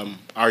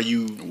are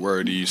you?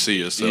 Where do you see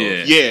yourself?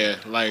 Yeah. Yeah,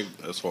 like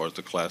As far as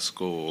the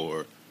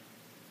classical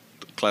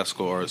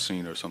art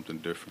scene or something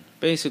different.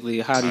 Basically,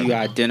 how do you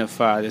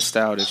identify the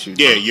style that you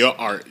do? yeah, your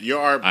art.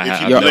 I If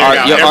have- you Your laid art-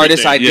 out your everything.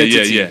 artist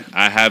identity. Yeah.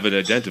 I haven't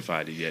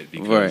identified it yet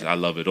because Right. I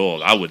love it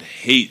all. I would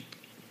hate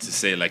to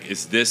say like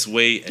it's this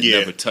way and Yeah.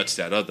 never touch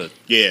that other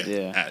Yeah.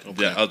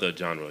 that other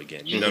genre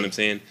again. You know what I'm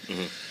saying?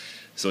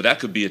 So that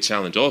could be a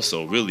challenge.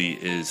 Also, really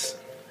is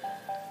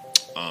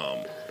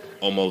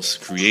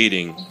almost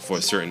creating for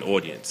a certain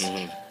audience.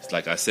 It's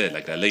like I said,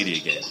 like that lady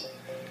again.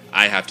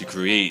 I have to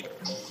create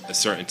a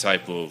certain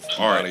type of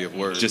art Body of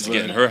work. just to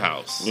get in her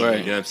house. Right.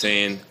 You know what I'm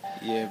saying?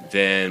 Yeah.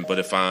 Then, but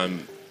if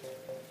I'm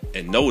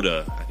and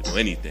Noda, I can do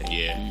anything.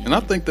 Yeah. And I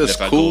think that's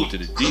if cool. I go to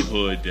the deep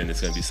hood, then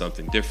it's gonna be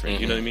something different.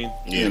 You know what I mean?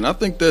 Yeah, and I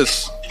think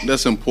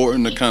that's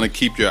important to kind of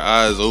keep your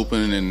eyes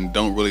open and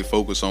don't really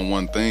focus on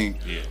one thing.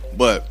 Yeah.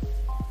 But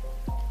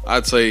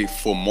I'd say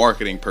for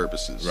marketing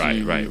purposes, Right.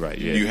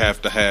 Yeah. you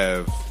have to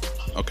have,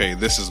 okay,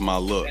 this is my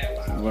look.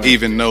 Right.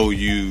 Even though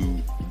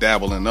you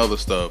dabble in other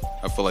stuff,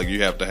 I feel like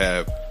you have to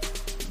have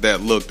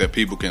that look that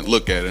people can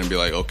look at it and be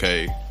like,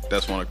 okay,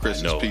 that's one of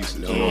Chris's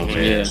pieces. Oh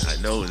man, Yeah.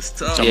 I know it's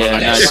tough. Yeah,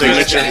 That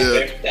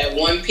signature. that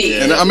one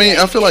piece. And I mean,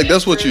 I feel like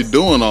that's what you're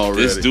doing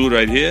already. This dude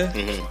right here,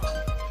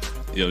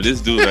 yo,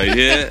 this dude right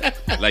here,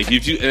 like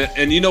if you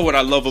and you know what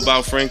I love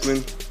about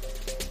Franklin,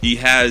 he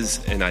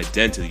has an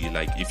identity.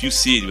 Like if you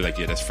see it, you're like,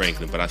 yeah, that's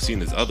Franklin. But I've seen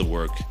his other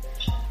work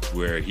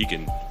where he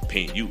can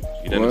paint you.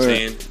 You know what I'm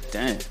saying?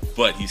 Damn.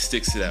 But he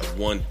sticks to that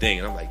one thing,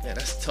 and I'm like, man,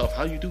 that's tough.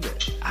 How you do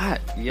that?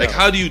 Yo. Like,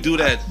 how do you do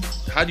that?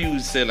 How do you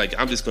say, like,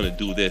 I'm just gonna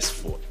do this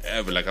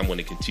forever? Like, I'm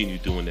gonna continue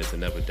doing this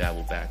and never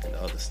dabble back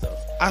into other stuff.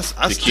 I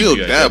to still keep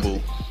your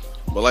dabble,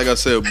 but like I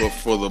said, but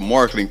for the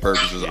marketing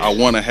purposes, I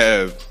want to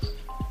have.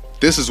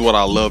 This is what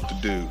I love to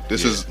do.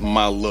 This is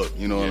my look.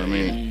 You know what I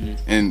mean?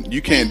 And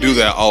you can't do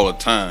that all the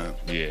time.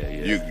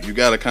 Yeah. You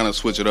got to kind of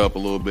switch it up a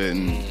little bit,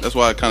 and that's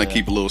why I kind of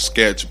keep a little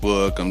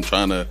sketchbook. I'm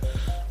trying to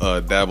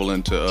dabble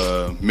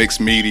into mixed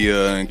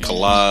media and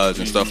collage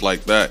and stuff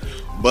like that.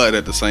 But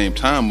at the same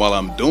time, while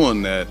I'm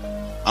doing that,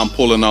 I'm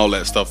pulling all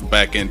that stuff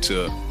back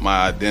into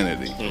my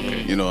identity.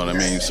 You know what I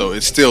mean? So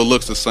it still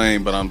looks the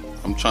same, but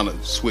I'm trying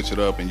to switch it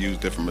up and use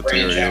different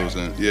materials.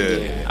 And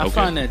I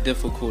find that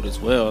difficult as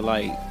well,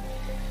 like,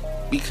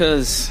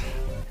 because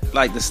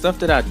like the stuff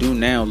that I do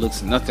now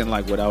looks nothing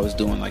like what I was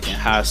doing like in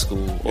high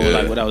school or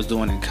like what I was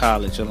doing in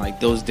college or like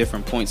those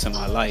different points in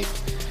my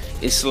life.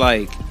 It's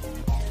like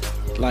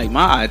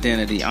my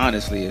identity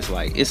honestly is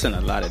like it's in a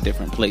lot of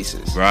different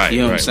places. Right. You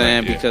know what I'm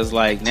saying? Yeah. Because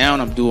like now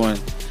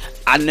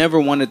I never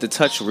wanted to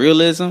touch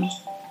realism. You know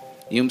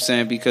what I'm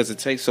saying? Because it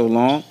takes so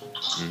long.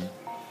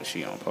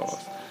 She on pause.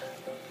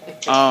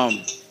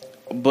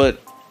 But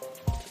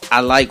I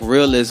like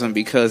realism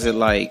because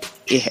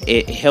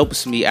it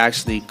helps me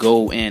actually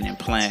go in and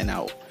plan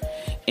out,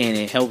 and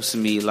it helps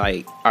me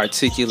like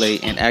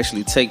articulate and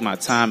actually take my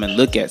time and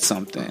look at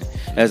something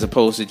as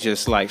opposed to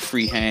just like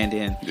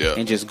freehanding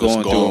and just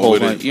going through a whole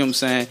bunch. You know what I'm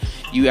saying?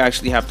 You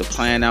actually have to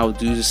plan out,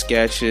 do the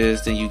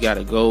sketches, then you got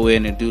to go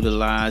in and do the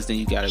lines, then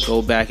you got to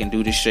go back and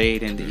do the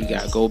shade, and then you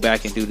got to go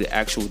back and do the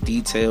actual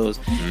details,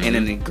 and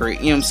then you know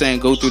what I'm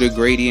saying, go through the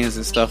gradients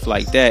and stuff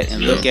like that,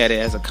 and look at it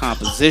as a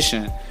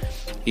composition.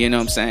 You know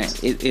what I'm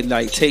saying? It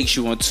like takes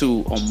you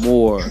into a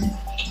more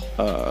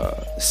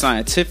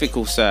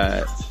scientifical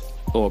side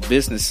or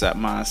business side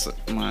mind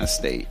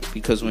state.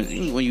 Because when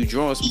you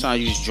draw,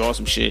 sometimes you just draw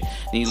some shit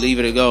and you leave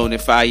it to go, and then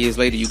 5 years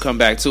later you come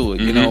back to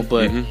it. You know,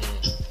 but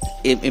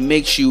it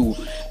makes you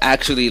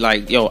actually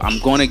like, yo, I'm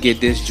gonna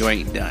get this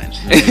joint done.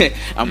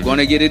 I'm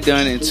gonna get it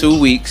done in 2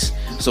 weeks.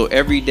 So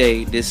every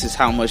day, this is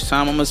how much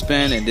time I'm gonna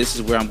spend, and this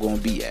is where I'm gonna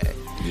be at.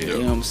 You know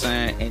what I'm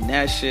saying? And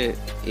that shit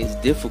is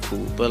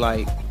difficult, but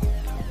like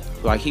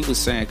he was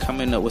saying,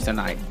 coming up with an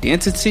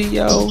identity,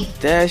 yo,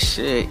 that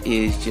shit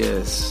is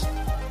just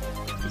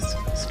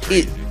It's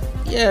crazy.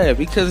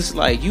 because it's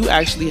like you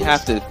actually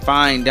have to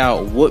find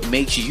out what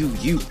makes you.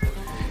 You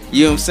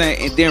know what I'm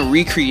saying? And then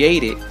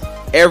recreate it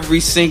every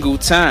single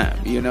time.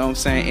 You know what I'm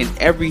saying? In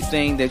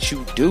everything that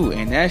you do.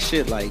 And that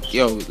shit, like,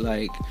 yo,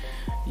 like,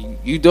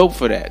 you dope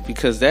for that,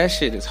 because that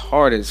shit is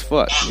hard as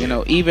fuck. You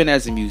know, even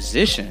as a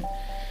musician,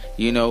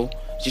 you know,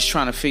 just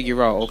trying to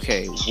figure out,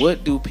 okay,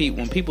 what do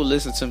when people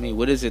listen to me,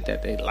 what is it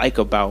that they like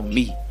about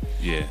me?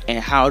 Yeah.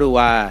 And how do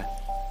I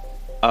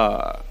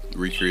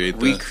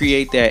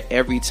recreate that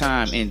every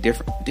time in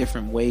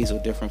different ways or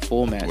different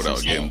formats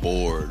without getting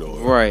bored or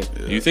right.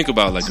 You think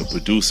about like a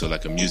producer,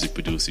 like a music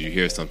producer, you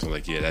hear something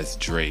like, yeah, that's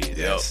Dre,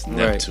 that's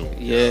Neptune. Right.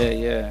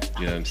 Yeah.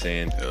 You know what I'm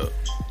saying?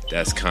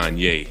 That's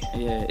Kanye.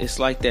 Yeah, it's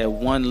like that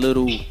one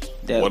little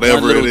Whatever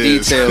one little it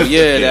is. detail.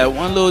 Yeah, that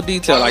one little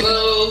detail. One Like,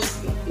 little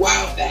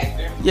wow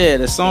factor. yeah,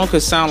 the song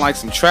could sound like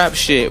some trap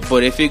shit,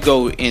 but if it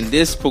go in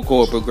this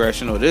chord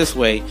progression or this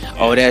way,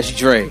 oh, that's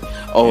Dre.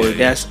 Oh,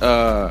 that's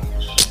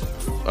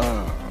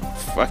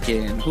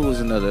fucking, who was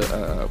another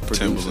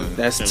producer? Timbaland.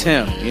 That's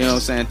Tim. You know what I'm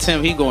saying?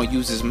 Tim, he gonna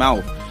use his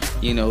mouth.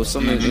 You know,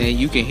 and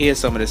you can hear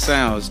some of the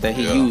sounds that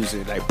he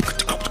uses, like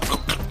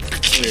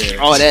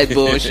all that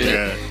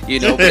bullshit. You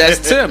know, but that's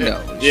Tim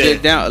though.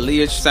 Shit down.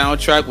 Aaliyah's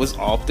soundtrack was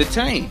off the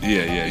chain.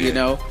 Yeah. You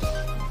know,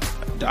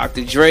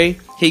 Dr. Dre,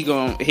 he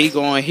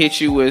gonna hit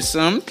you with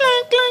some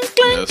clink, clink,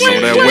 clink, some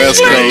of clink, that clink,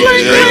 West clink, Coast,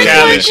 clink,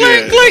 yeah. clink,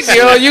 clink, clink, clink.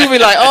 Yo, you be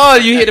like, oh,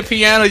 you hear the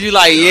piano, you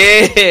like,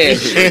 yeah,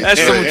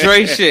 that's some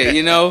Dre shit,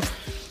 you know.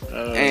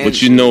 And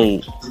But you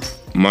know,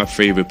 my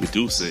favorite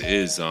producer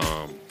is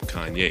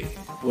Kanye.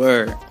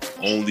 word.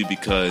 Only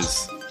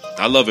because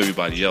I love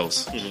everybody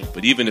else,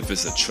 but even if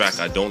it's a track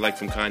I don't like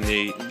from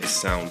Kanye, it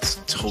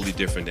sounds totally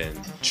different than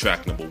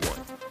track number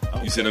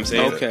one. You see what I'm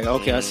saying?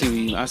 Okay, I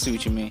see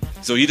what you mean.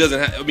 So he doesn't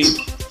have, I mean,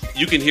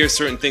 you can hear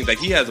certain things, like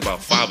he has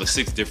about 5 or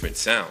 6 different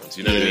sounds,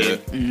 you know what I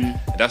mean? And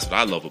that's what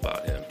I love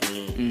about him.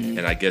 And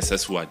And I guess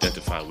that's who I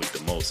identify with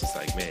the most. It's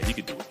like, man, you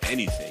could do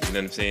anything. You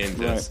know what I'm saying?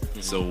 Right.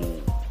 So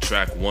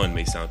track 1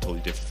 may sound totally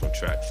different from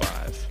track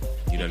 5.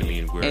 You know what I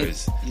mean?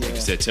 Whereas, like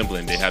you said,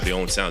 Timbaland, they have their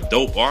own sound.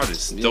 Dope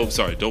artists,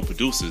 dope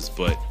producers,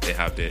 but they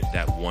have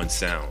that one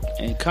sound.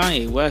 And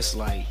Kanye West,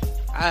 like,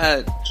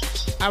 I've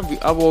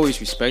always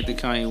respected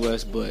Kanye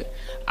West, but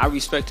I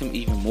respect him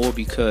even more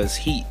because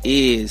he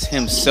is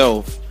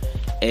himself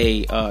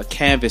a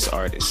canvas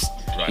artist.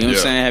 Right. You know what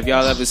I'm saying? Have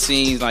y'all ever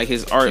seen like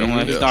his art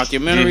on his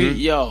documentary?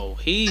 Yo,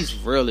 he's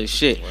real as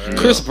shit. Wow.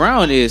 Chris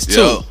Brown is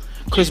too. Yo.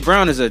 Chris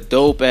Brown is a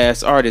dope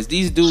ass artist.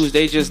 These dudes,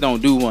 they just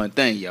don't do one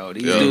thing, yo.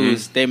 These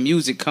dudes, their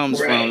music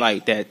comes from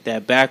like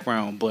that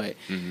background, but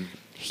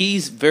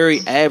he's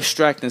very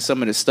abstract in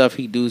some of the stuff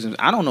he does. And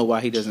I don't know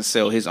why he doesn't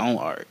sell his own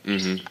art.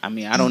 I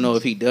mean, I don't know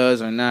if he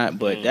does or not,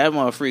 but that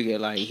motherfucker,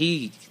 like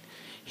he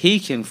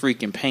can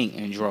freaking paint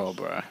and draw,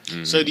 bro.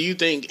 So do you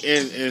think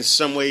in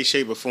some way,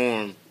 shape, or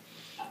form,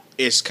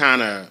 it's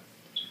kind of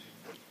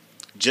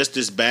just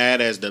as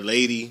bad as the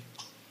lady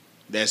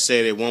that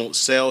said it won't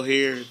sell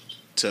here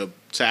to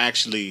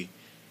actually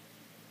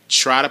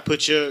try to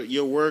put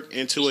your work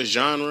into a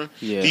genre?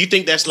 Yeah. Do you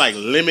think that's like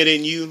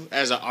limiting you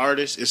as an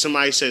artist? If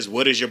somebody says,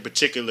 what is your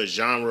particular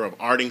genre of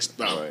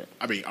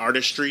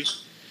artistry?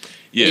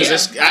 Yeah.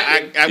 That's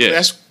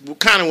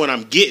kind of what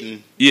I'm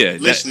getting. Yeah.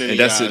 Listening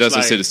that's like, what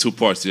I said. There's 2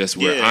 parts. That's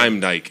where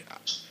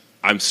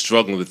I'm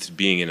struggling with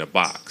being in a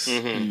box.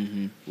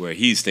 Where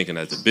he's thinking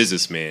as a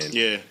businessman.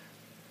 Yeah.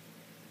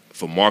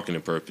 For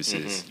marketing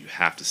purposes, you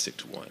have to stick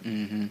to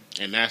one.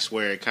 And that's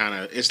where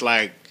it's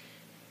like,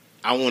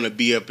 I want to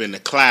be up in the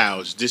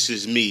clouds. This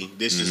is me.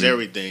 This is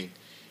everything.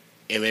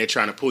 And they're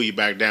trying to pull you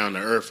back down to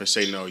earth and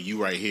say, no,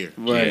 you right here.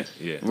 Right.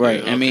 Yeah.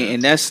 Right. I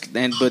mean,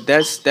 but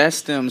that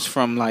stems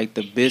from like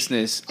the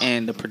business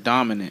and the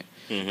predominant.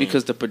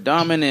 Because the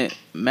predominant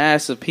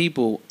mass of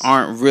people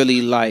aren't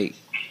really like,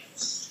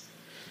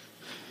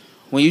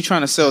 when you're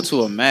trying to sell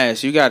to a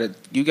mass, you gotta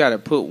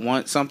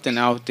put something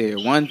out there,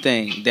 one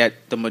thing that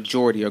the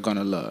majority are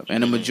gonna love,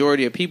 and the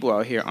majority of people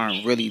out here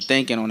aren't really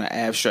thinking on an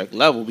abstract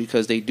level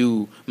because they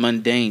do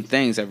mundane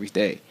things every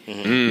day. You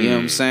know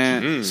what I'm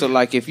saying? So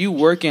like, if you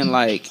working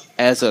like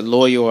as a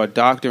lawyer or a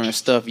doctor and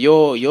stuff,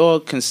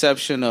 your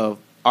conception of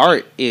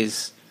art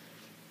is,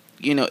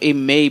 it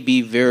may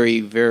be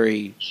very,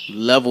 very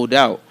leveled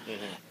out.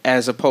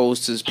 As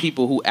opposed to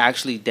people who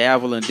actually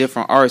dabble in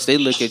different arts, they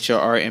look at your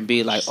art and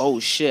be like,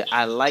 oh shit,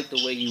 I like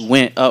the way you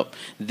went up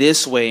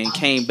this way and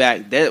came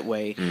back that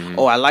way.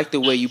 Oh, I like the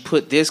way you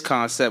put this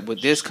concept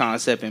with this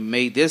concept and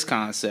made this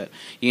concept.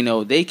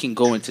 They can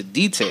go into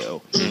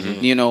detail,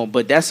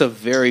 but that's a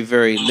very,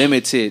 very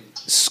limited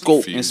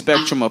scope and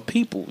spectrum of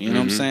people. You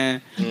know what I'm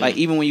saying? Like,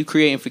 even when you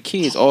creating for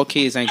kids, all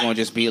kids ain't gonna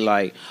just be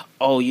like,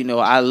 oh,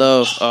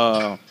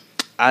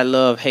 I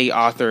love Hey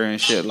Arthur and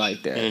shit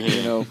like that.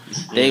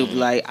 They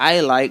like,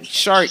 I like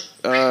Shark,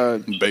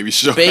 Baby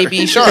Shark.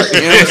 Baby Shark.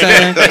 You know what I'm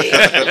saying?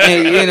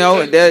 And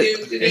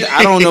that,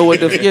 I don't know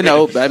what I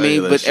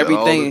mean, but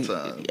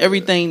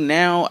everything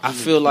now, I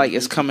feel like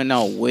it's coming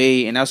out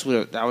way, and that's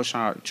what I was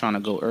trying to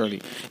go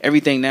early.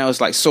 Everything now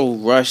is like so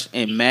rushed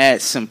and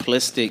mad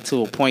simplistic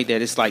to a point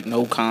that it's like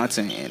no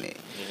content in it.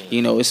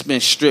 It's been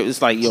stripped.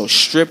 It's like,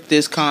 strip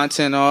this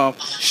content off,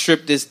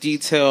 strip this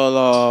detail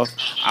off.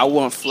 I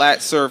want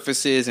flat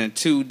surfaces and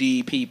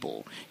 2D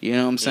people. You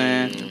know what I'm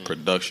saying?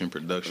 Production.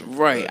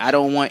 Right. I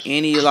don't want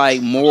any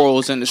like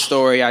morals in the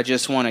story. I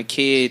just want a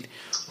kid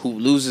who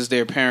loses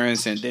their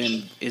parents and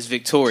then is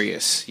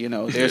victorious.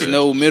 There's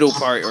no middle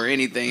part or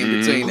anything in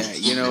between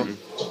that.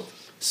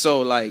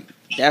 So like,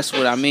 that's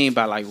what I mean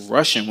by like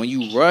rushing. When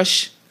you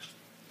rush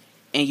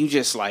and you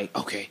just like,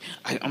 okay,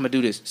 I'm gonna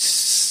do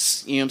this.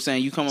 You know what I'm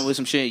saying? You come up with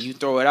some shit, you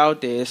throw it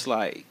out there. It's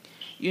like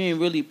you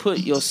ain't really put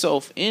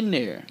yourself in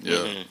there.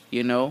 Yeah.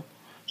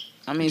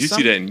 I mean, you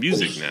see that in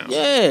music now.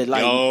 Yeah,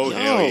 like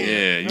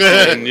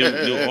yeah.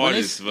 New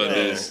artists, whether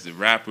it's the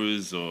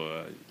rappers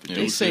or producers.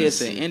 They say it's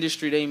an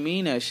industry. They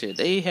mean that shit.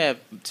 They have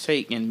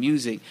taken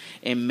music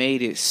and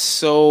made it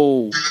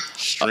so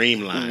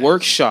streamlined,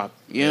 workshop.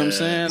 You know what I'm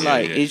saying?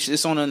 Like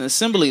it's on an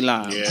assembly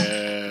line.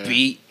 Yeah,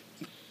 beat.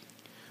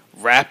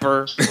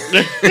 Rapper,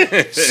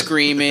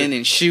 screaming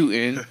and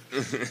shooting,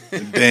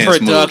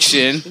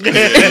 production,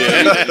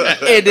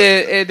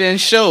 and then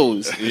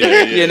shows,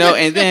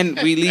 and then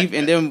we leave,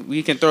 and then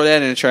we can throw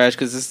that in the trash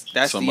because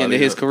that's the end of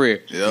his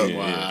career.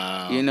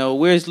 Wow.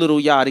 Where's Little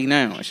Yachty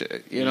now?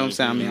 You know what I'm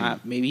saying? I mean,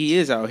 maybe he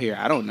is out here.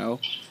 I don't know.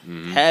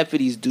 Half of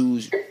these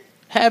dudes,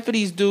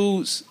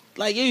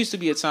 like, it used to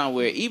be a time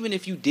where even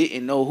if you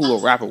didn't know who a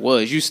rapper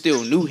was, you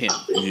still knew him.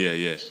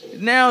 Yeah.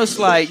 Now it's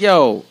like,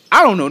 yo,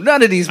 I don't know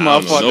none of these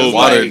motherfuckers.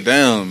 Watered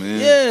down,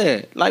 man.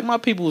 Yeah. Like, my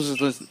people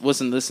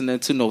wasn't listening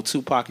to no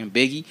Tupac and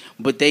Biggie,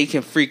 but they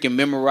can freaking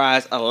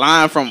memorize a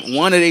line from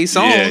one of their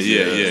songs.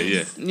 Yeah.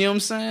 You know what I'm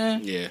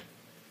saying? Yeah.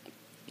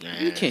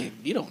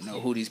 You don't know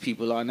who these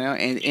people are now.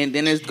 And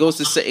then it goes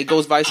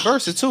vice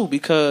versa, too,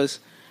 because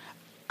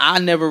I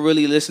never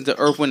really listened to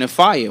Earth, Wind, and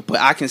Fire, but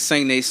I can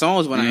sing their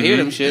songs when I hear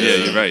them shit. Yeah,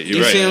 you're right.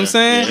 You see what I'm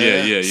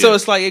saying? Yeah. So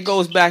it's like it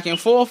goes back and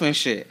forth and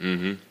shit.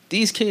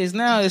 These kids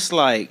now, it's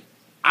like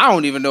I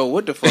don't even know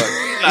what the fuck.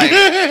 Like,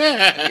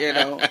 you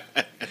know.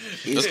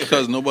 That's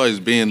because nobody's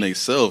being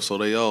themselves, so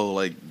they all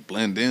like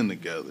blend in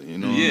together. You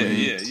know? Yeah, what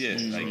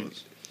I mean?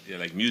 yeah.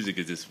 Like music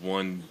is this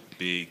one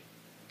big.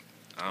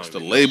 It's the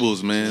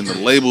labels, man. The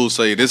labels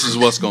say this is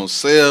what's gonna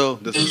sell.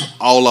 This is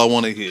all I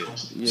want to hear.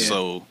 Yeah.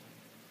 So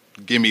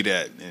give me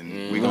that,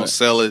 and we're gonna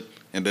sell it,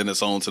 and then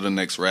it's on to the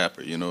next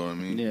rapper. You know what I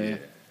mean? Yeah.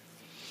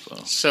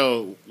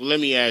 So let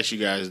me ask you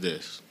guys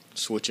this: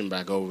 switching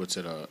back over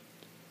to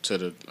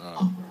the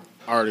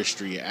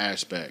artistry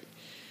aspect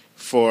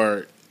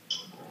for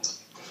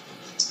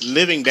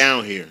living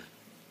down here.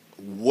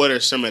 What are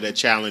some of the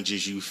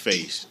challenges you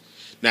face?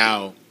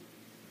 Now,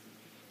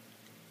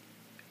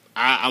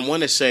 I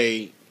want to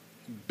say,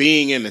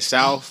 being in the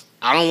South,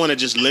 I don't want to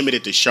just limit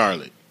it to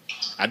Charlotte.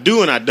 I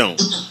do and I don't.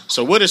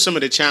 So what are some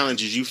of the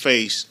challenges you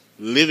face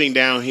living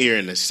down here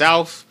in the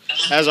South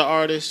as an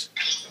artist?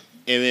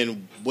 And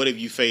then what have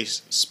you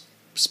faced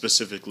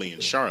specifically in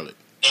Charlotte?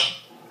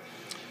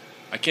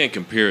 I can't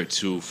compare it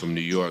to from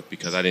New York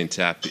because I didn't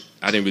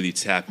really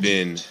tap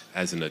in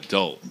as an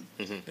adult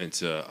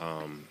into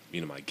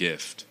my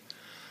gift.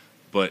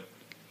 But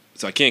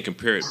so I can't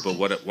compare it. But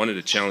one of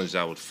the challenges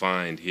I would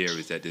find here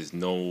is that there's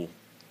no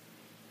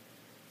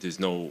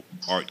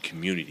art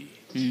community.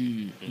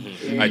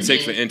 Mm-hmm. I'd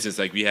take for instance,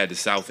 like we had the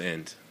South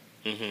End,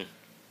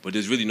 but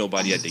there's really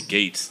nobody at the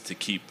gates to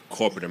keep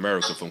corporate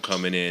America from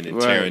coming in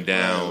and tearing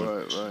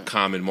down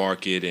Common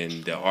Market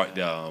and the art.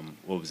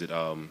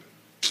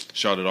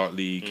 Charlotte Art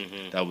League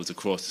that was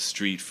across the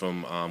street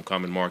from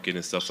Common Market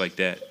and stuff like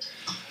that.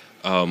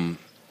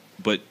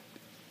 But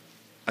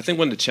I think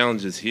one of the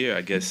challenges here,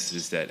 I guess,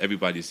 is that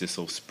everybody's just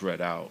so spread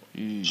out.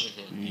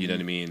 Mm-hmm. You know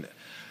what I mean?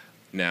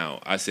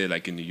 Now, I say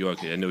like in New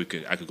York, I know I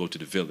could go to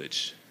the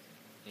Village.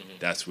 Mm-hmm.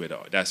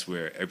 That's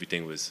where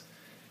everything was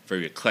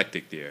very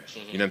eclectic there. Mm-hmm.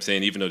 You know what I'm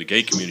saying? Even though the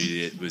gay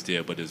community was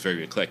there, but it was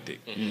very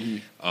eclectic.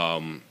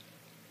 Mm-hmm.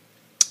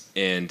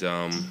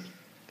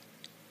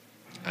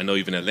 I know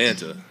even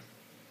Atlanta.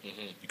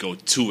 You go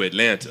to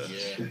Atlanta.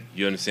 Yeah.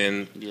 You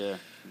understand? Yeah.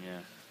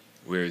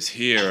 Whereas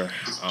here,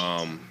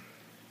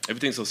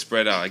 everything's so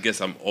spread out. I guess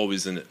I'm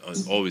always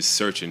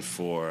searching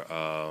for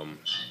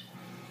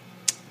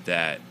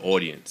that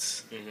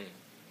audience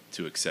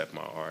to accept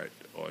my art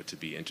or to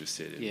be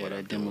interested in what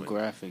I'm doing.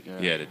 Demographic.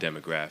 Yeah, the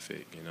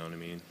demographic. You know what I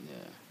mean?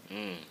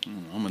 Yeah.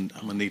 I'm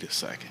gonna need a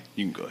second.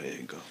 You can go ahead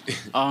and go.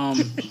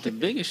 The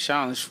biggest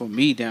challenge for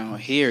me down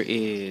here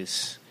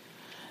is,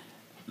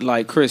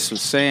 like Chris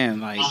was saying,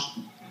 like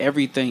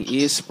everything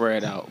is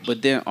spread out,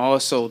 but then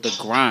also the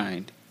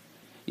grind.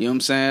 You know what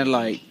I'm saying?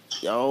 Like,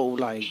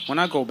 like when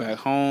I go back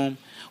home,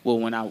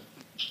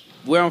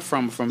 where I'm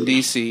from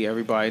DC,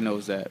 everybody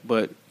knows that.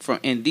 But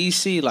in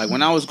DC, like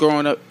when I was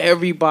growing up,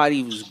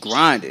 everybody was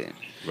grinding.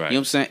 Right. You know what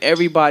I'm saying?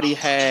 Everybody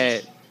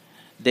had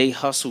they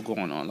hustle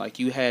going on. Like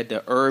you had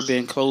the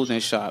urban clothing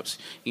shops.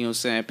 You know what I'm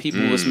saying?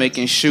 People was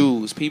making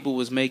shoes. People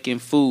was making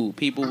food.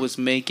 People was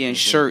making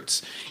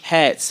shirts,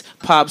 hats,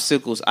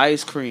 popsicles,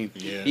 ice cream.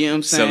 Yeah. You know what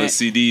I'm saying?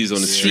 Selling CDs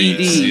on the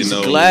streets.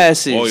 CDs,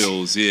 glasses,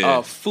 oils,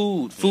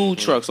 food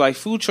trucks. Like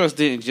food trucks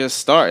didn't just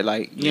start.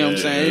 Like you know what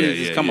I'm saying? It didn't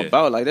just come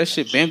about. Like that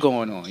shit been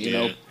going on. You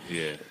know.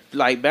 Yeah.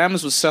 Like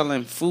Bama's was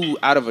selling food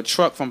out of a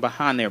truck from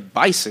behind their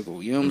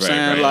bicycle. You know what I'm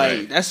saying?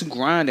 Like that's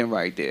grinding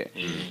right there.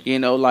 You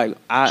know, like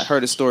I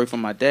heard a story from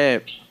my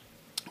dad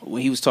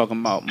when he was talking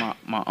about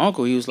my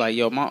uncle. He was like,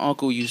 "Yo, my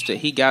uncle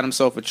he got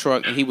himself a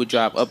truck and he would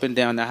drive up and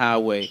down the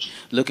highway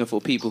looking for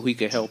people he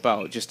could help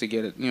out just to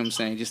get it. You know what I'm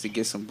saying? Just to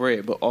get some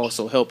bread, but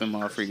also helping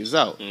motherfuckers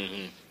out. You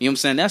know what I'm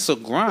saying? That's a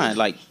grind.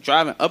 Like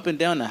driving up and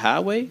down the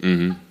highway,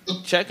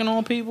 checking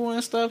on people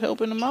and stuff,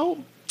 helping them out."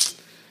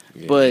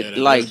 But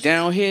like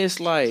down here, it's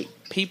like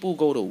people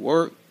go to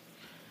work,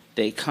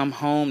 they come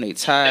home, they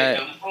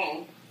tired,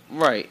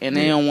 right, and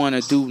they don't want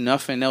to do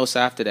nothing else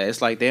after that.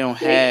 It's like they don't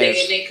have.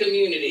 They in their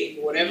community,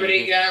 whatever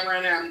they got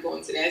around there. I'm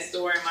going to that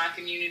store in my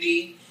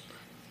community.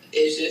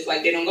 It's just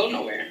like they don't go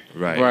nowhere.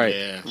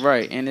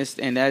 Right, and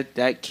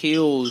that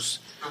kills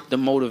the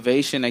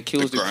motivation. That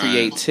kills the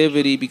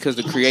creativity because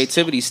the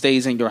creativity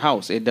stays in your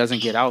house. It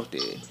doesn't get out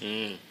there.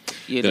 You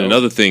know? Then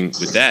another thing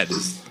with that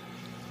is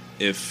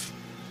if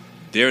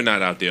they're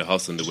not out there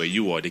hustling the way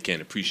you are, they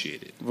can't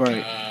appreciate it.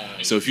 Right.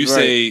 So if you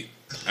say,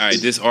 all right,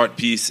 this art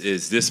piece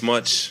is this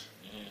much,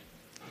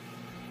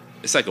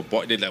 it's like they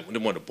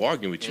want to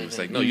bargain with you. It's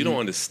like, no, you don't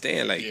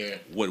understand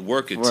what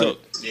work it took.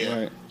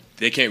 Yeah. Right.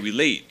 They can't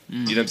relate. You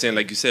know what I'm saying?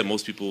 Like you said,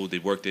 most people, they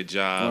work their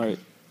job,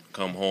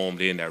 come home,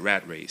 they're in that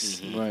rat race.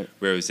 Right.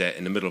 Whereas that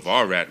in the middle of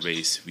our rat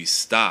race, we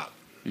stop.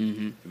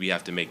 We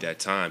have to make that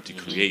time to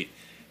create.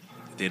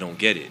 They don't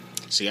get it.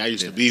 See, I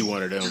used to be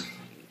one of them.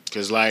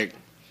 Because, like,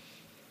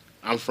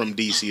 I'm from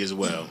DC as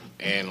well,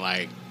 and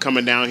like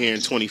coming down here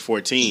in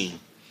 2014,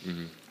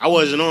 I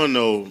wasn't on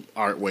no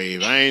art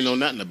wave. I ain't know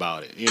nothing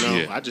about it. You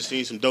know, I just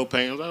seen some dope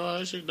paint. I was like, oh,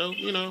 that shit dope.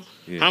 You know,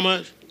 how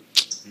much?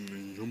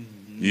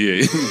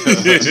 Yeah,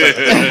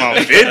 about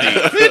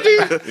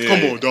 50.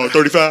 Come on, dog,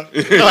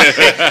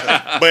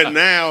 35. But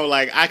now,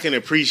 like, I can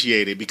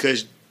appreciate it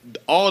because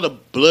all the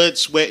blood,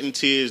 sweat, and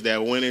tears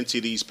that went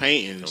into these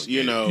paintings,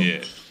 you know.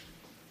 Yeah.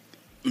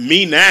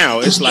 Me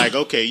now, it's like,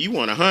 okay, you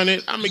want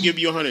 100? I'm gonna give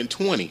you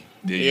 120.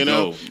 There you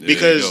know, go. There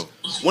because you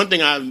go. one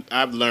thing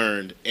I've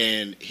learned,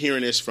 and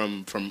hearing this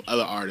from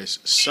other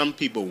artists, some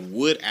people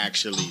would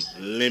actually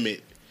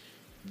limit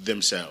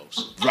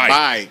themselves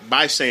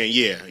by saying,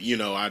 yeah, you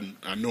know, I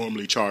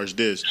normally charge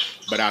this,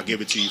 but I'll give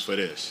it to you for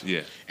this.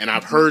 Yeah. And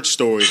I've heard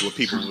stories where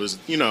people was,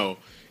 you know,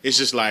 it's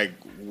just like,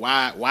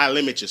 why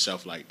limit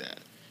yourself like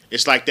that?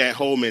 It's like that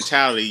whole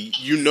mentality.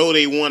 You know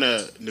they want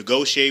to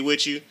negotiate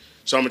with you,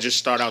 so I'm gonna just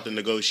start out the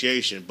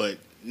negotiation. But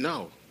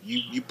no,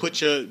 you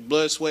put your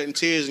blood, sweat, and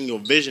tears and your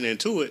vision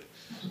into it.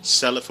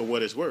 Sell it for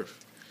what it's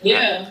worth.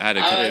 Yeah,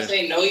 I would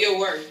say know your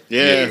worth.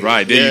 Yeah,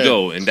 right. There you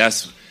go. And I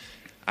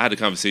had a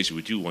conversation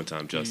with you one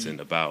time, Justin,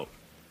 about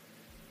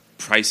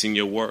pricing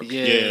your work.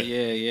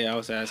 Yeah. I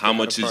was asking how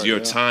much is your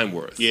time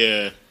worth?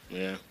 Yeah.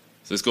 So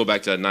let's go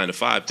back to that 9 to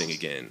 5 thing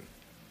again.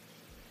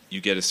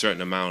 You get a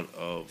certain amount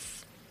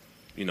of,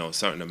 a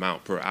certain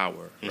amount per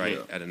hour, right?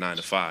 At a 9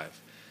 to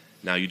 5.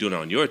 Now you do it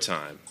on your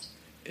time.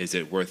 Is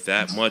it worth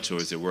that much or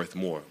is it worth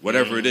more?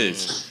 Whatever it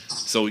is.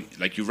 So,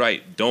 like you're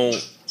right.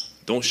 Don't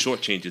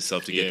shortchange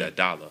yourself to get that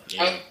dollar.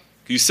 Yeah.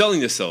 You're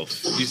selling yourself.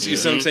 You see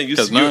what I'm saying?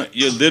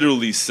 You're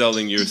literally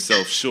selling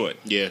yourself short.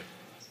 Yeah.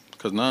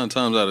 Because 9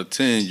 times out of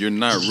 10, you're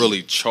not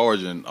really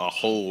charging a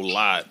whole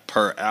lot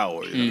per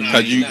hour.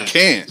 Because you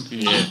can't.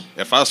 Yeah.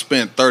 If I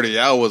spent 30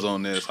 hours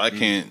on this, I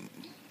can't.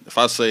 If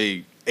I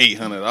say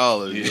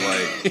 $800, you're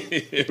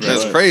like,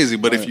 that's crazy.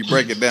 But if you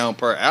break it down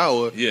per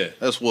hour,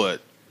 that's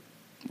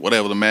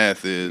whatever the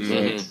math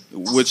is,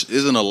 which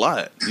isn't a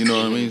lot. You know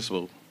what I mean?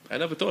 So I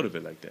never thought of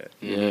it like that.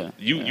 Yeah.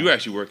 You're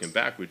actually working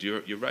backwards.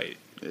 You're right.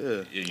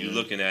 Yeah. You're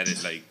looking at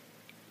it like,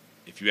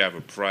 if you have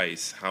a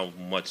price, how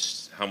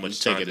much time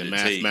take it a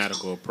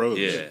mathematical approach.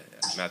 Yeah,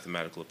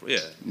 mathematical approach. Yeah.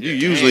 You're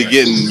usually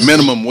getting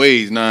minimum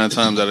wage 9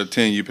 times out of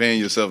 10. You're paying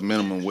yourself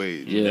minimum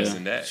wage. Yeah. Less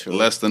than that.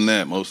 Less than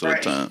that most of the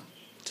time.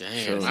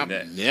 Damn,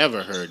 I've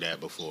never heard that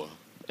before.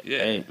 Yeah.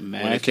 Hey,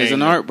 math is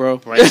an art, bro.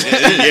 Yeah.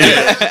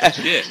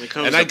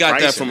 And I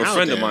got that from a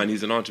friend of mine.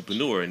 He's an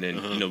entrepreneur, and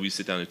then we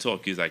sit down and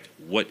talk. He's like,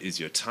 "What is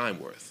your time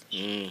worth?"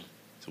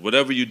 So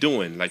whatever you're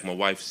doing, like my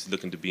wife's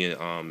looking to be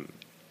a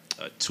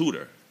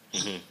tutor,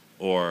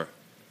 or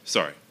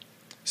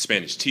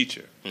Spanish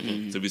teacher.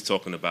 So we're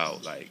talking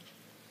about like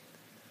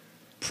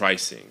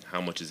pricing,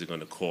 how much is it going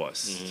to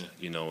cost,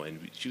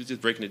 and she was just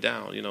breaking it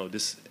down,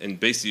 this, and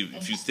basically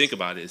if you think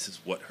about it, this is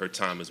what her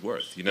time is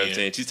worth. You know what I'm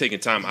saying? She's taking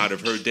time out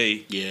of her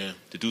day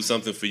to do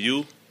something for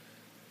you.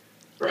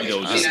 Right.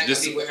 She's not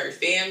gonna be with her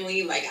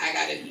family. Like I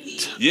gotta be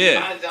in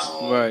my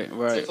zone right,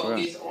 to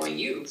focus on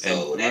you.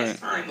 So that's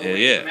time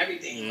away from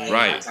everything. Like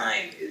my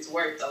time is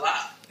worth a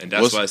lot. And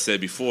that's why I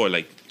said before,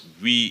 like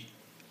we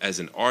as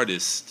an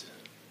artist,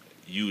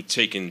 you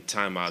taking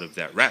time out of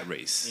that rat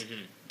race.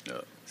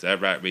 So that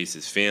rat race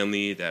is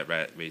family, that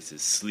rat race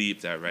is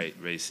sleep, that rat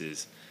race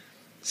is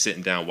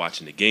sitting down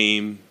watching the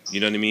game. You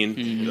know what I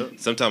mean?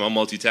 Sometimes I'm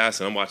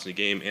multitasking. I'm watching the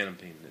game and I'm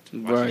painting it.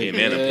 Watching the game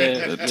and I'm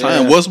painting it.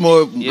 Time. What's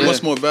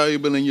more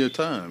valuable than your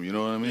time? You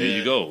know what I mean? There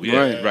you go.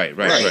 Yeah.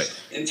 Right.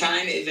 And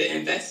time is an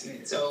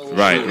investment. So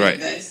right.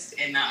 invest,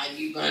 and now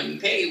you're gonna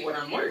pay what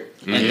I'm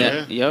worth.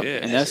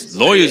 And that's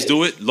lawyers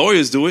do it.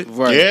 Lawyers do it.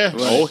 Right. Yeah. Right.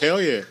 Oh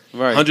hell yeah.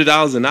 Right.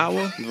 $100 an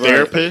hour.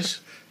 Therapist.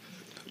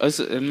 I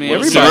mean,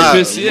 everybody,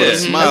 with a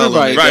smile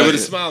with a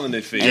smile on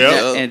their face.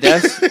 And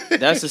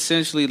that's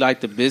essentially like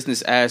the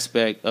business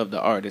aspect of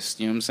the artist.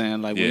 You know what I'm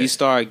saying? Like when you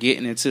start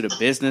getting into the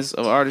business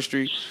of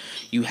artistry,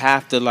 you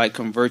have to like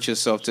convert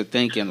yourself to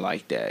thinking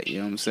like that. You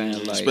know what I'm saying?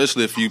 Like,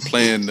 especially if you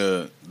plan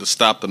to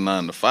stop the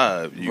 9 to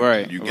 5,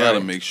 you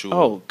gotta make sure.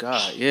 Oh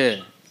God,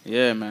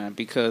 yeah, man.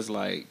 Because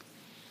like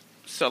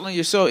selling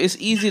yourself, it's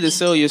easy to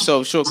sell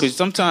yourself short. Because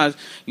sometimes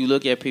you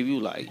look at people,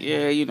 you like,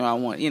 I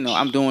want,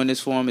 I'm doing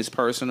this for them. It's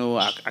personal.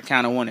 I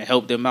kind of want to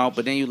help them out.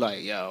 But then you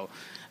like, yo,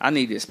 I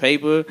need this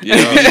paper. Yeah,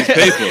 I need this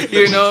paper.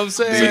 You know what I'm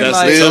saying? So that's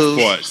like, the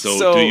tough part.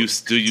 So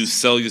do you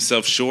sell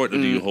yourself short or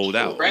do you hold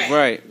out?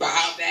 Right. But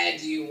how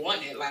bad do you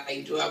want it?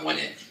 Like, do I want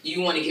it?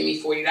 You want to give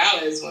me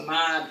 $40 when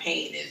my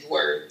paint is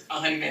worth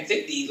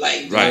 $150?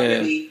 Like, do I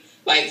really?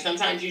 Like,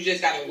 sometimes you just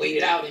gotta wait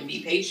it out and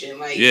be patient.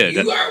 Like,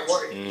 you are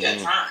worth your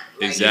time.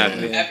 Like,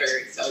 exactly. You don't ever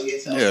sell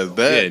yourself.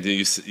 Then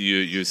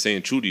you're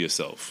saying true to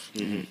yourself.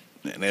 And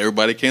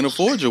everybody can't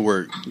afford your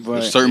work. Right.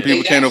 If certain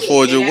people can't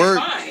afford your work,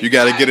 you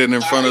got to get it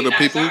in front of the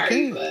people who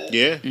can.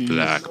 Yeah.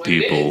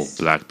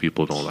 Black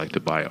people don't like to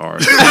buy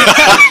art.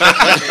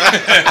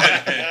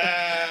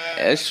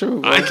 That's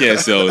true. Bro. I can't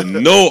sell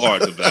no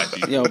art to black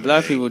people. Yo,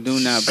 black people do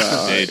not buy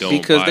art They don't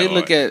because buy they art.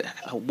 look at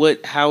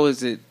how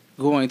is it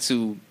going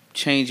to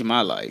change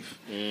my life.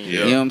 You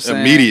know what I'm saying?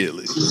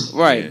 Immediately.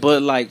 Right.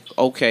 But like,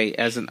 okay,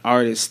 as an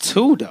artist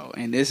too though,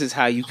 and this is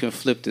how you can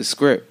flip the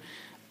script.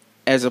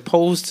 As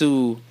opposed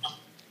to,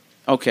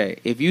 okay,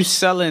 if you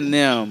selling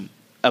them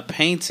a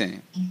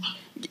painting,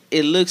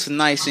 it looks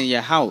nice in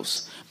your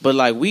house. But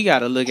like we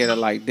gotta look at it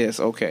like this,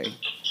 okay.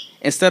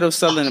 Instead of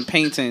selling a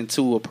painting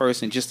to a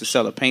person just to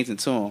sell a painting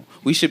to them,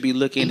 we should be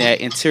looking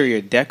at interior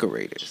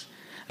decorators.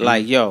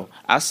 Like, yo,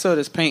 I sell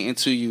this painting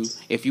to you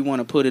if you want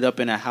to put it up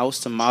in a house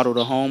to model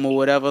the home or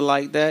whatever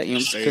like that, you know,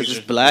 because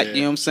it's black, you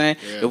know what I'm saying?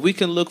 Yeah. If we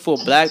can look for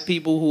black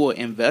people who will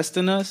invest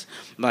in us,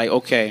 like,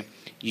 okay,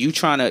 you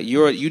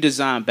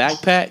design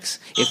backpacks.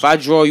 If I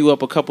draw you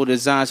up a couple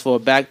designs for a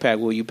backpack,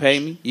 will you pay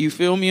me? You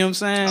feel me? What I'm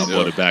saying? I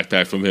bought a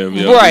backpack from him.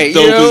 Yo. Right,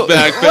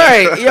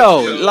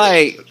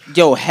 right,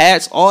 yo,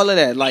 hats, all of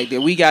that. Like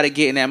that, we got to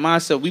get in that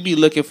mindset. We be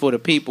looking for the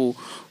people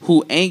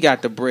who ain't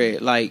got the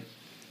bread. Like,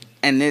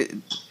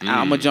 and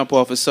I'm gonna jump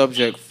off a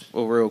subject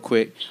real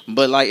quick,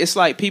 but like it's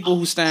like people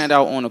who stand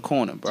out on the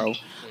corner, bro.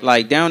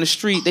 Like down the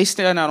street, they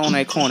stand out on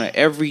that corner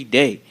every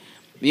day.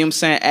 You know what I'm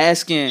saying?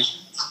 Asking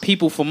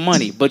people for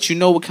money, but you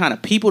know what kind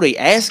of people they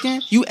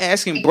asking? You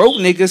asking broke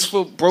niggas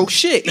for broke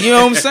shit. You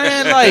know what I'm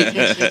saying?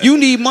 Like, you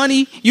need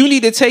money, you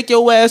need to take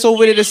your ass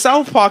over to the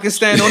South Park and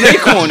stand on their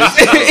corners.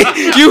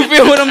 You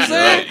feel what I'm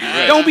saying?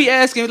 Right. Don't be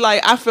asking,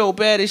 like, I felt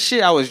bad as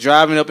shit. I was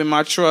driving up in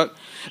my truck,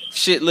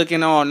 shit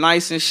looking all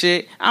nice and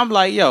shit. I'm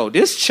like, yo,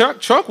 this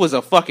truck was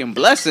a fucking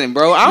blessing,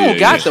 bro. I don't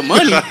got the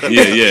money.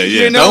 Yeah.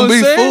 You know don't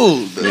be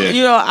fooled. Yeah.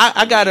 You know,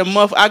 I got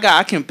a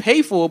I can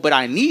pay for it, but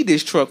I need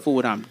this truck for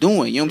what I'm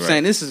doing. You know what I'm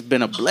saying? This has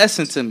been a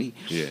blessing to me.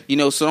 Yeah. You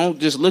know, so don't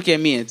just look at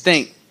me and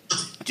think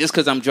just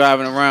because I'm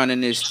driving around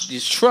in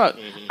this truck,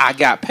 I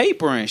got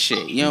paper and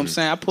shit. You know what I'm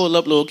saying? I pull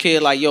up, little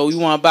kid like, yo, you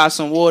want to buy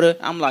some water?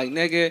 I'm like,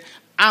 nigga,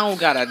 I don't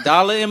got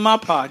 $1 in my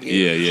pocket.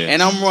 Yeah.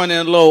 And I'm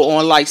running low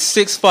on like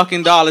 $6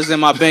 fucking in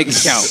my bank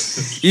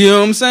account. You know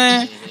what I'm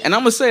saying? And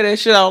I'm gonna say that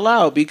shit out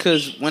loud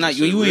because when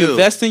you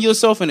invest in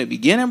yourself in the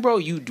beginning, bro,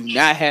 you do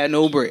not have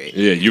no bread.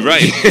 Yeah, you're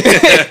right.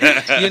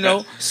 You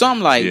know? So I'm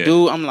like,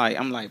 dude, I'm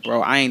like,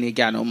 bro, I ain't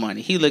got no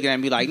money. He looking at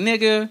me like,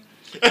 nigga.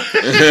 For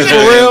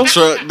real?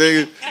 Truck,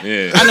 nigga.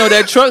 Yeah. I know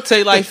that truck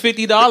take like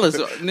 $50,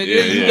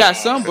 nigga. You got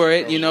some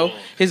bread, you know.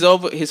 His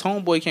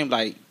homeboy came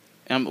like,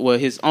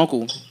 his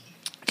uncle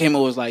came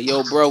over, was like,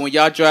 yo, bro, when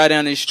y'all drive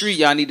down the street,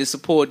 y'all need to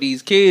support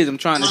these kids. I'm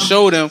trying to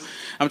show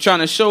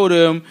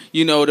them,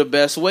 you know, the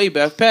best way,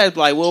 best path.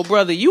 Like, well,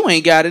 brother, you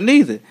ain't got it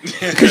neither.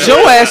 Because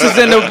your ass is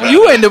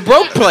you in the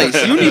broke place.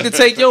 You need to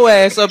take your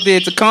ass up there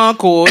to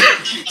Concord,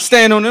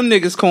 stand on them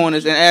niggas'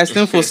 corners, and ask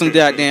them for some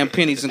goddamn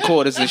pennies and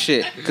quarters and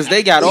shit. Because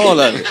they got all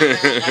of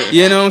it.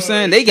 You know what I'm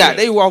saying?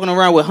 They walking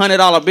around with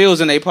 $100 bills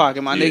in their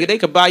pocket, my nigga. They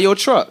could buy your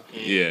truck.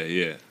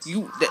 Yeah.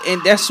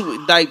 And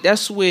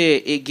that's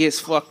where it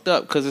gets fucked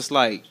up, because it's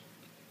like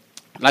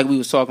we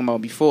was talking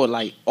about before,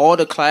 like all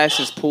the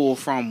classes pull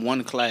from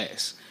one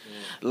class.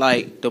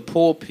 Like the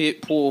poor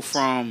pull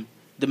from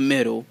the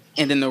middle,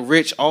 and then the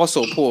rich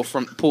also pull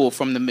from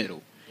the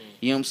middle.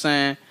 You know what I'm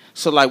saying?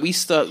 So like we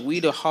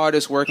the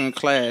hardest working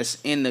class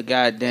in the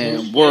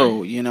goddamn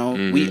world, you know?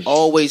 We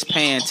always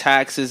paying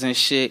taxes and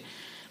shit.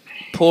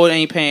 Poor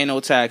ain't paying no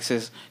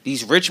taxes.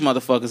 These rich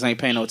motherfuckers ain't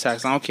paying no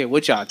taxes. I don't care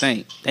what y'all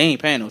think. They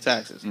ain't paying no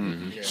taxes.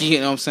 You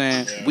know what I'm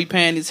saying? Yeah. We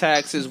paying the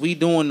taxes, we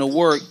doing the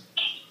work.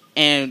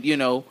 And, you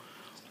know,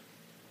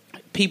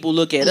 people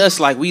look at us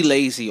like we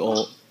lazy,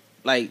 or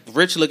like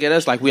rich look at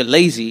us like we're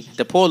lazy.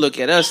 The poor look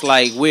at us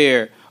like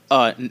we're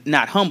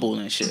not humble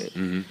and shit.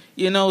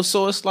 You know,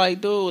 so it's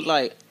like, dude,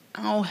 like,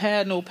 I don't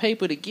have no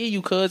paper to give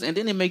you, cuz. And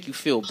then it make you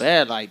feel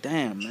bad, like,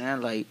 damn,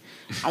 man, like,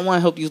 I want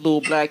to help these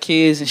little black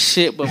kids and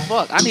shit, but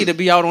fuck, I need to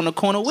be out on the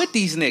corner with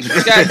these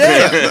niggas.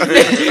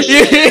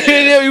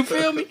 Goddamn. You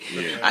feel me?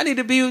 Yeah. I need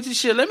to be with this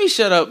shit. Let me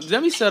set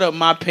up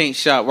my paint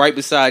shop right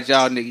beside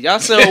y'all niggas. Y'all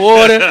sell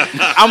water.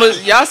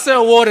 Y'all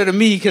sell water to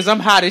me because I'm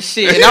hot as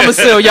shit, and I'm going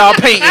to sell y'all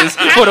paintings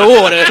for the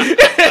water.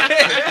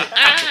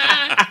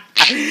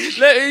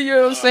 You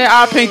know what I'm saying?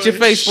 I'll paint your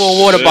face for a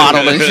water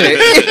bottle and shit.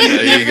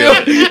 There you go.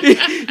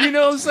 You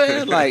know what I'm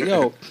saying? Like,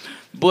 yo,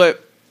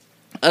 but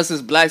us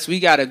as blacks, we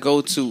gotta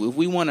go to, if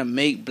we want to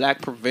make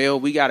black prevail,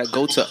 we gotta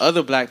go to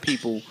other black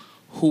people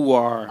who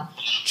are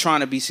trying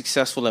to be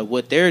successful at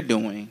what they're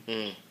doing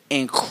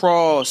and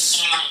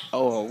cross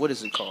what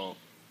is it called?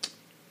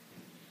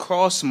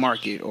 Cross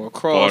market or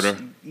cross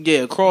barter.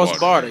 Yeah, cross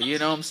barter. You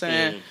know what I'm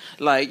saying?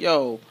 Like,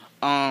 yo,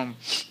 I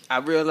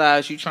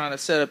realize you trying to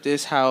set up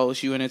this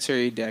house, you an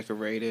interior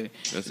decorator.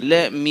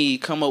 Let me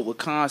come up with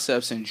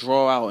concepts and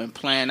draw out and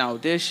plan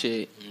out this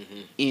shit,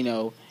 you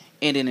know.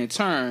 And then in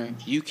turn,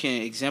 you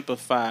can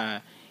exemplify,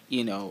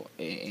 you know,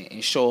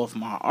 and show off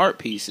my art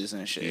pieces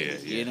and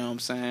shit. You know what I'm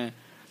saying?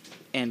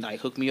 And like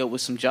hook me up with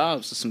some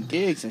jobs or some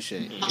gigs and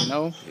shit, you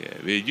know?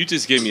 Yeah, you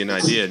just gave me an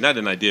idea. Not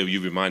an idea, you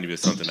reminded me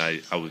of something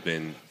I've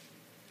been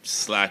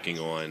slacking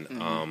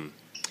on.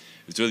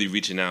 It's really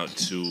reaching out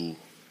to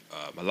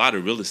a lot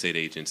of real estate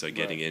agents are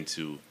getting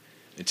into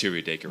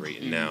interior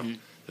decorating now.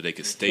 So they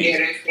could stage.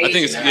 I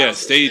think it's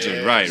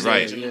staging.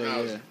 Right.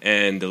 Yeah.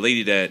 And the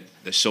lady that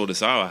showed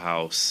us our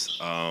house,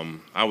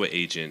 our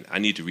agent, I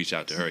need to reach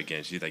out to her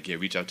again. She's like,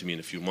 reach out to me in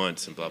a few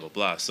months and blah blah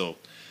blah. So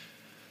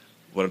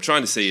what I'm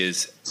trying to say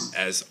is,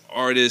 as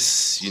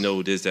artists, you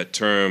know, there's that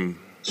term,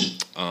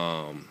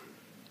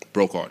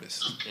 broke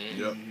artists.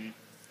 Yep.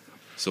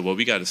 So what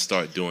we got to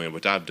start doing,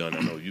 which I've done,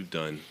 I know you've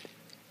done,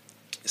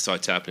 is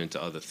start tapping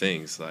into other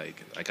things.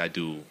 Like I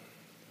do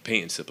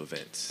paint and sip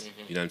events.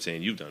 You know what I'm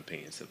saying? You've done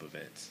paint and sip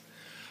events.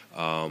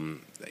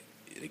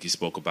 Like you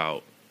spoke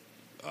about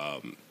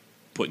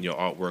putting your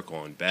artwork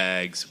on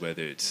bags,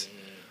 whether it's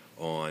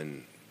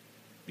on,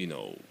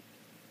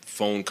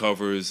 phone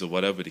covers or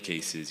whatever the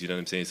case is. You know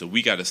what I'm saying? So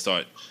we got to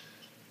start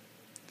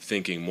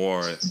thinking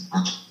more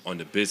on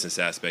the business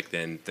aspect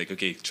than think,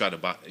 okay, try to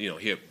buy,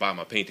 buy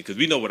my painting, because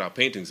we know what our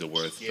paintings are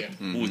worth. Yeah.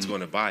 Who's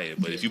going to buy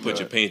it? But if you put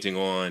your painting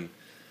on,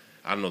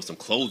 I don't know, some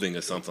clothing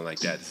or something like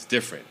that, it's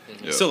different.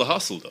 It's still a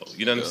hustle, though.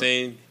 You know what I'm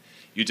saying?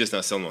 You're just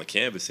not selling on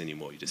canvas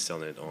anymore. You're just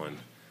selling it on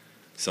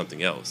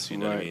something else. You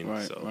know what I mean?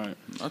 Right.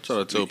 I try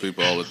to tell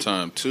people all the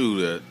time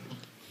too that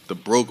the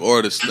broke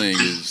artist thing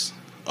is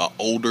an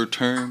older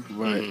term.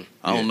 Right.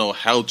 I don't know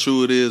how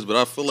true it is, but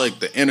I feel like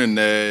the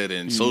internet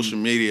and social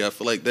media, I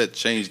feel like that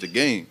changed the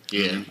game.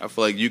 Yeah. I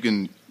feel like you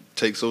can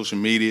take social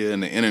media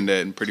and the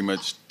internet and pretty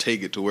much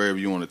take it to wherever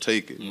you want to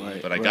take it.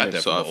 Right. But I got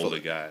that from an older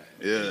guy.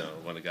 Yeah.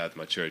 One of the guys at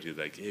my church, he was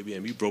like, "Hey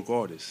man, we broke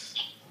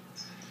artists."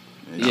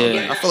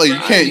 Yeah, I feel like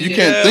you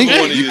can't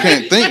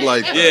think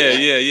like that.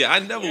 Yeah. I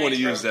never want to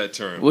use that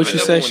term. What you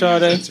say,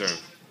 Sade? I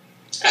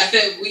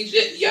said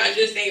y'all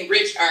just ain't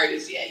rich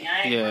artists yet. Y'all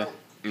ain't broke.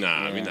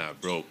 Nah, we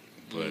not broke,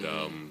 but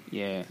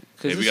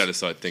because we got to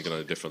start thinking on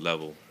a different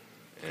level.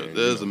 And,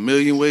 there's a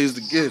million ways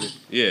to get it.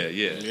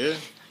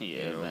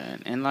 Yeah,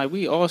 man. And like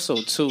we also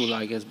too,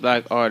 like as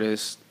black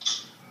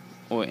artists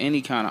or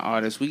any kind of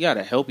artists, we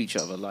gotta help each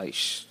other. Like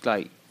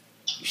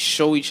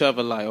show each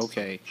other, like,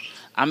 okay,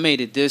 I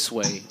made it this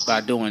way by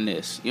doing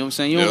this. You know what I'm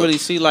saying? You don't really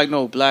see like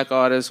no black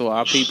artists or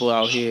our people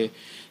out here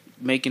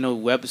making no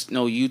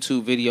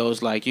YouTube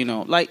videos, like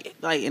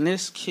and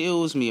this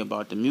kills me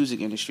about the music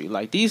industry.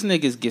 Like these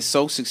niggas get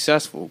so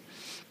successful,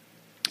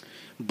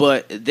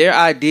 but their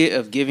idea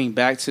of giving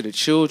back to the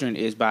children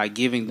is by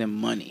giving them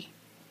money.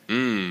 You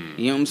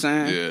know what I'm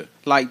saying? Yeah.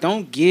 Like,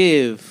 don't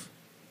give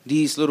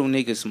these little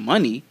niggas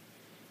money.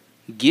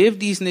 Give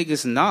these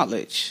niggas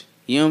knowledge.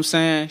 You know what I'm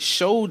saying?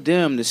 Show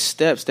them the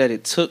steps that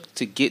it took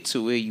to get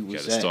to where you was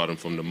at. You gotta start them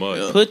from the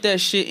mud. Put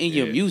that shit in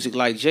your music.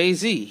 Like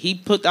Jay-Z, he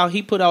put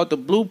out the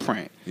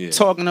blueprint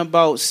talking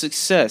about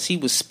success. He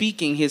was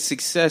speaking his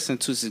success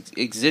into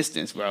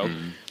existence, bro.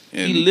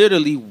 He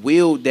literally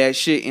willed that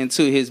shit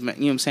into his, you know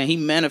what I'm saying? He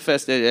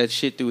manifested that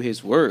shit through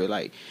his word.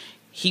 Like,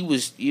 he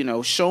was,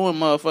 showing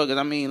motherfuckers.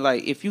 I mean,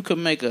 like, if you could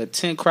make a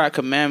 10 Crack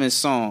Commandments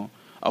song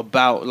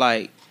about,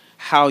 like,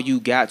 how you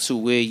got to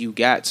where you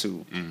got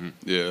to.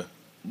 Yeah.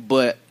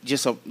 But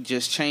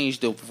just change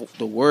the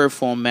word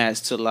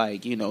formats to,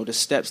 like, the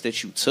steps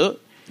that you took.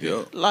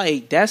 Yeah.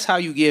 Like, that's how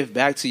you give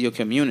back to your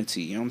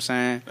community. You know what I'm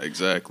saying?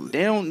 Exactly.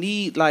 They don't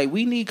need, like,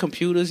 we need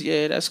computers.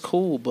 Yeah, that's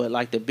cool. But,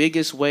 like, the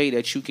biggest way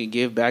that you can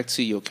give back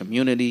to your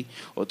community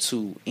or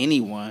to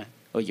anyone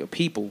or your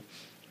people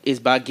is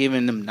by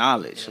giving them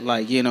knowledge.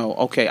 Like,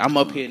 okay, I'm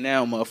up here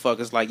now,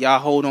 motherfuckers. Like, y'all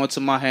hold on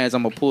to my hands.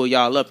 I'm going to pull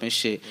y'all up and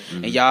shit.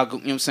 And y'all, you know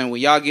what I'm saying? When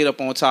y'all get up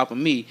on top of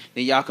me,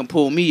 then y'all can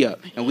pull me up.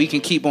 And we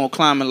can keep on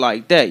climbing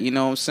like that. You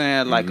know what I'm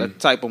saying? Like a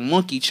type of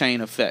monkey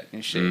chain effect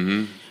and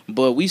shit.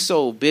 But we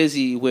so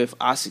busy with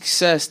our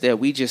success that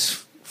we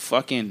just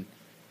fucking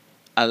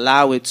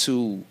allow it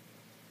to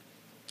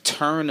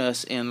turn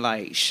us and,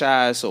 like,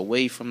 shy us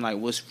away from, like,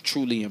 what's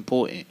truly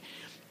important.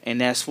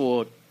 And that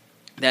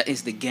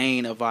is the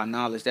gain of our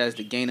knowledge. That is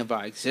the gain of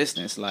our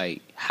existence.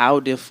 Like, how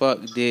the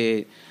fuck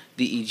did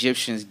the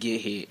Egyptians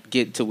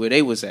get to where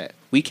they was at?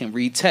 We can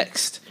read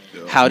text.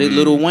 How did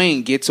Lil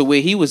Wayne get to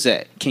where he was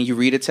at? Can you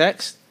read a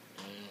text?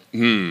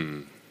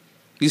 You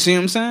see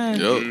what I'm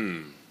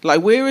saying?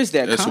 Like, where is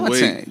that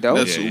content, though?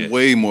 That's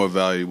way more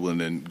valuable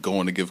than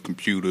going to give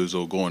computers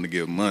or going to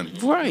give money.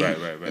 Right.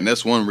 And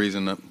that's one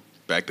reason,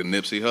 back to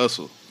Nipsey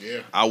Hussle. Yeah.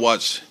 I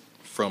watched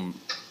from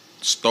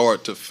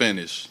start to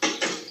finish,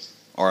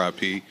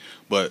 R.I.P.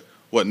 But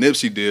what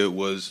Nipsey did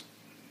was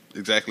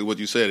exactly what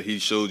you said. He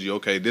showed you,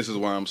 okay, this is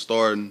where I'm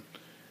starting,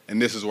 and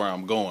this is where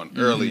I'm going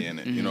early in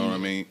it. You know what I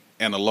mean?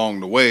 And along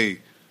the way,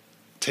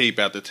 tape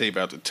after tape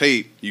after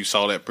tape, you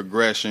saw that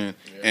progression.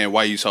 And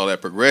while you saw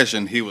that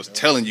progression, he was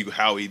telling you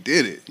how he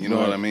did it. You know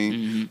what I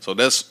mean? So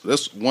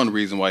that's one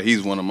reason why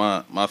he's one of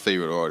my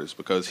favorite artists,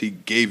 because he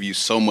gave you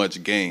so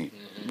much game.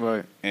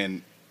 Right.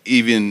 And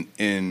even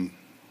in,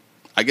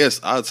 I guess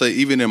I'd say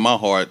even in my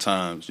hard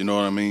times, you know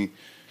what I mean?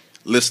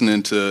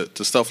 Listening to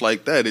stuff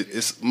like that,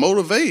 it's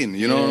motivating,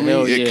 you know what I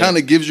mean? It kind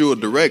of gives you a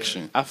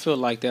direction. I feel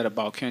like that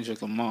about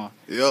Kendrick Lamar.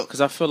 Yep.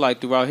 Because I feel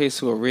like throughout his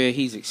career,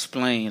 he's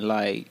explained,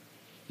 like,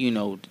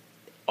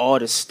 all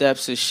the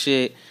steps and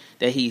shit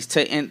that he's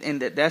taking. And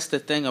that's the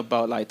thing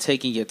about, like,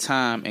 taking your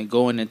time and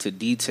going into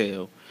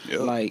detail. Yep.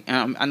 Like,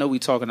 I know we're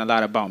talking a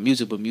lot about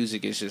music, but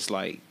music is just,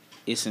 like,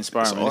 it's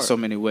inspiring in so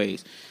many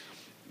ways.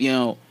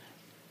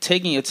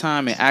 Taking your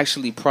time and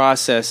actually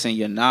processing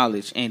your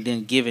knowledge and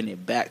then giving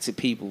it back to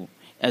people,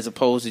 as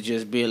opposed to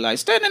just being like,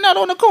 standing out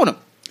on the corner,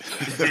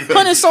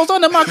 100 souls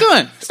under my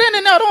gun,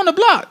 standing out on the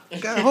block,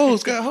 got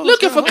hoes,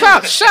 looking for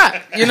cops,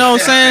 shot. You know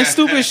what I'm saying?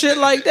 Stupid shit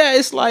like that.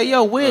 It's like,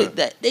 yo,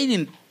 that they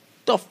didn't.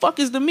 The fuck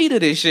is the meat of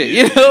this shit?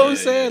 You know what I'm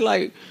saying?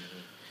 Like,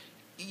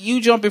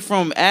 you jumping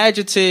from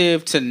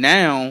adjective to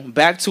noun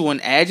back to an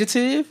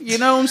adjective. You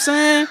know what I'm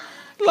saying?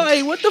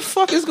 Like, what the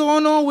fuck is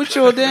going on with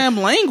your damn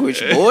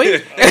language,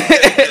 boy?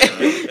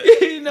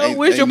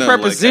 Where's your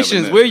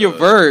prepositions? Like where your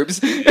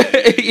verbs?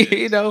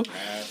 You know.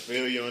 I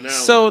feel you on that.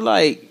 So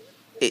like,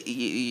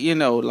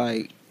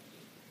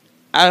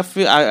 I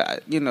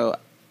feel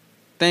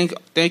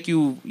thank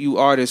you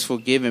artists for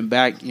giving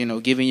back,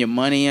 giving your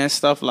money and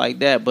stuff like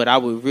that. But I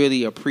would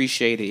really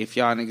appreciate it if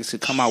y'all niggas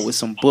could come out with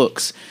some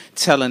books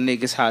telling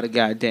niggas how to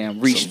goddamn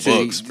reach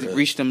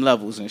them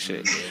levels and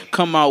shit.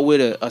 Come out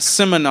with a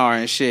seminar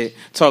and shit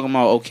talking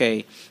about,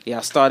 okay, yeah,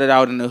 I started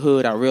out in the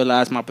hood. I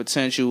realized my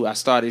potential. I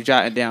started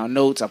jotting down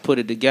notes. I put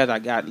it together. I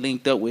got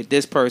linked up with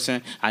this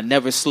person. I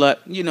never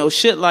slept.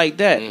 Shit like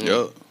that.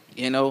 Yep.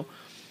 And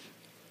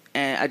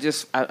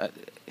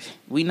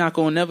we not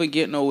gonna never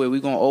get nowhere. We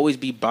gonna always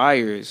be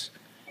buyers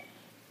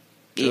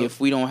if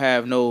we don't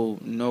have no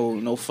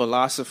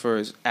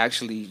philosophers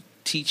actually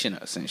teaching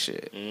us and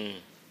shit.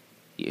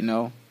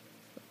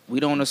 We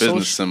don't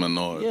business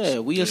seminars. Yeah,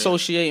 we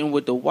associating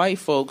with the white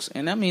folks,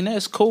 and I mean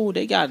that's cool.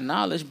 They got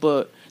knowledge,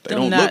 but they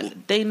don't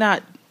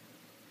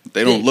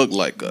look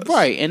like us,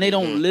 right? And they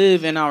don't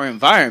live in our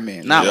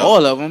environment. Not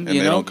all of them, and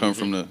they don't come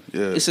from the.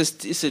 Yeah,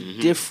 it's a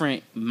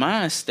different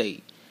mind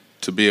state.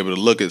 To be able to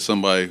look at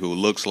somebody who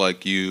looks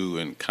like you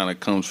and kind of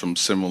comes from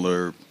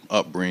similar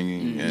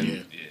upbringing,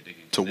 and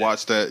to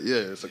watch that,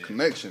 it's a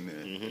connection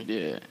there.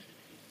 Yeah.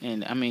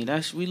 And I mean,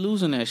 we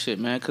losing that shit,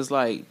 man. Cause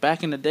like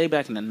back in the day,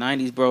 back in the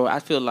 90s, bro, I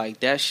feel like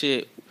that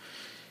shit.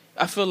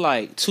 I feel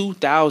like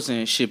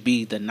 2000 should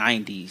be the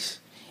 90s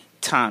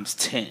times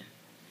 10.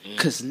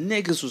 Cause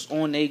niggas was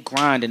on their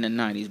grind in the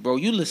 90s, bro.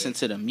 You listen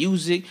to the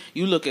music,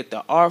 you look at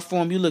the art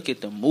form, you look at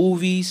the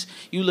movies,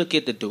 you look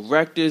at the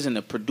directors and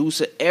the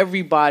producer.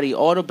 Everybody,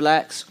 all the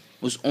blacks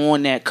was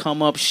on that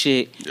come up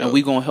shit, and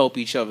we gonna help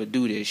each other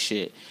do this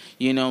shit.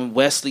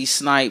 Wesley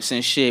Snipes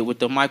and shit with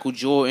the Michael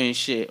Jordan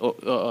shit.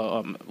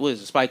 What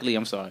is it? Spike Lee,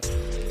 I'm sorry.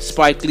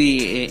 Spike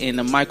Lee in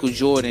the Michael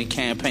Jordan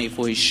campaign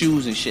for his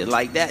shoes and shit.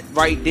 Like that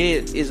right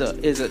there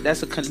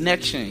that's a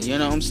connection, you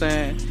know what I'm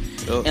saying?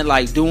 And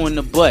like doing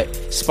the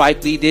butt.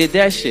 Spike Lee did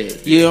that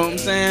shit. You know what I'm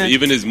saying?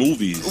 Even his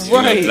movies.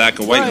 Right. Black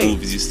and white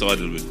movies he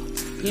started with.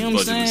 You know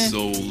what I'm saying?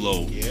 Was so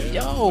low.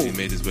 Yo. He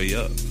made his way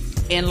up.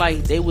 And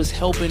like they was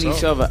helping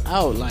each other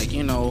out, like,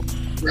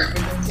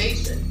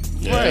 representation.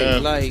 Right,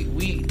 like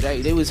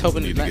they was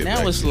helping. Like,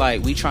 now it's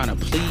like we trying to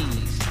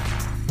please.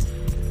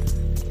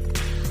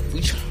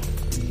 We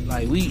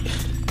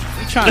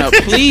trying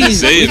to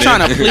please. We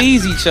trying to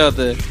please each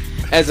other,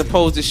 as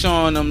opposed to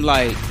showing them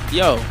like,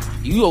 yo,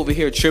 you over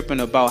here tripping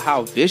about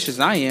how vicious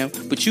I am,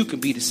 but you can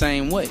be the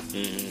same way.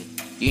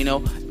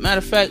 Matter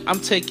of fact, I'm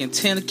taking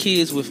 10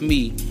 kids with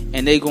me,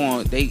 and we're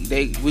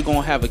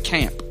gonna have a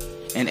camp,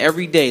 and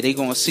every day they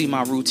gonna see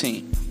my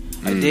routine,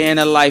 a day in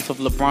the life of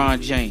LeBron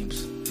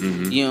James.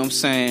 You know what I'm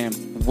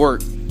saying?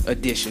 Work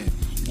edition.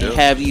 And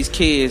have these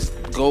kids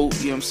go,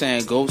 you know what I'm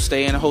saying, go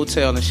stay in a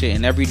hotel and shit,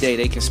 and every day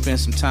they can spend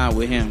some time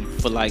with him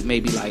for like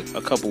maybe like a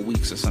couple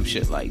weeks or some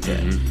shit like that.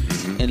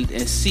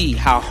 And see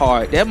how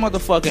hard that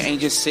motherfucker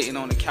ain't just sitting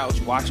on the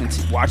couch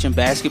watching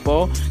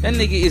basketball. That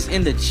nigga is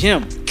in the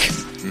gym.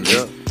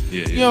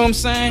 You know what I'm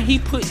saying?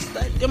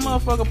 That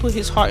motherfucker put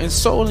his heart and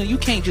soul in. You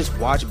can't just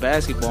watch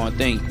basketball and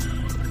think,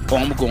 oh,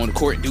 I'm gonna go on the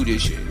court and do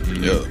this shit.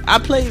 I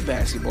played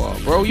basketball,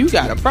 bro. You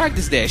gotta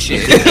practice that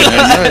shit.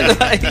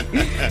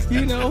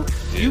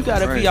 You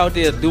gotta be out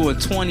there doing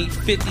 20,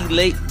 50,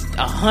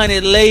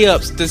 100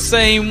 layups the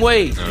same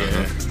way.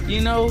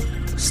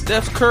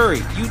 Steph Curry,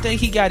 you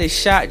think he got his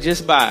shot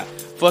just by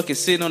fucking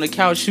sitting on the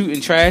couch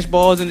shooting trash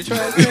balls in the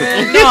trash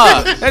can?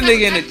 Nah, that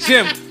nigga in the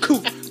gym.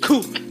 Cool.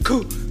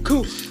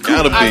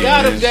 Gotta be, I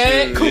got him,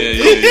 Dad. Cool.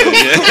 You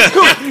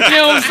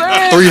know what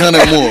I'm saying?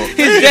 300 more.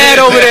 His dad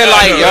over there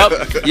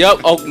like,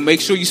 yup. Oh,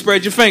 make sure you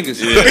spread your fingers.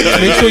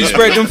 Make sure you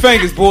spread them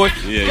fingers, boy.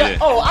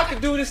 Oh, I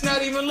can do this,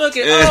 not even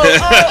looking.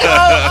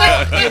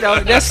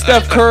 Oh. That's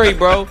Steph Curry,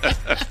 bro.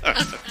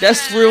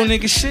 That's real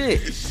nigga shit.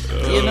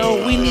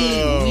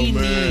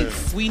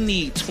 We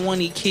need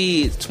 20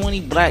 kids,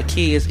 20 black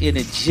kids in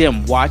the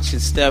gym watching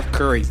Steph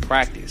Curry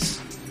practice.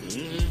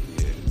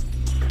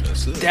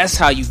 That's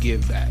how you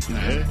give back,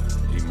 man.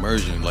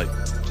 Immersion, like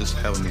just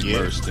having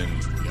immersed in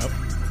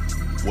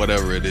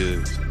whatever it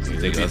is. You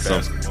think us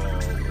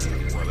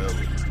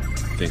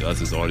think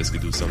us as artists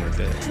could do something like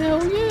that?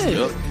 Hell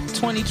yeah.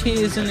 20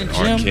 kids in the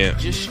gym,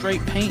 just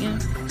straight painting,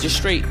 just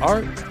straight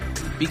art.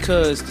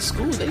 Because the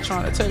school, they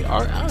trying to take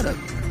art out of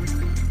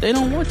it. They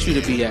don't want you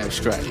to be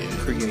abstract and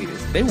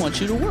creative. They want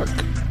you to work.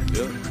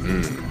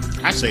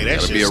 I say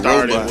that shit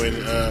started when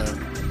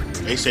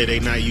they say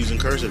they not using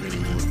cursive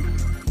anymore.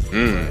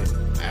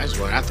 That's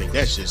why I think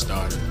that shit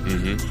started.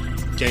 You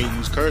can't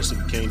use cursive,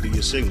 you can't do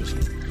your signature.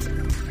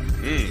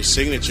 Your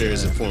signature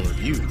is a form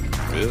of you.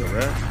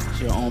 Right?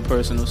 It's your own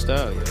personal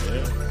style.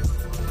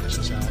 That's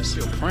just how I see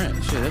your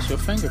print. Shit, that's your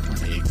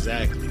fingerprint.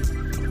 Exactly.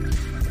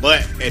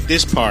 But at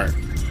this part,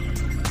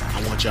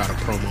 I want y'all to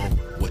promo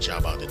what y'all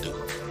about to do.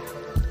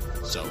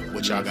 So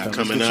what y'all got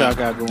coming up? What y'all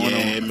got going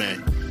on?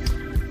 Man.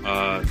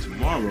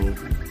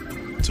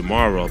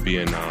 Tomorrow I'll be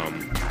in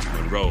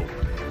Monroe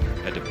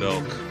at the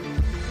Belk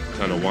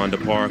downtown at Wanda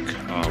Park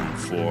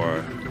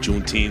for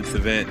Juneteenth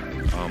event.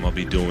 I'll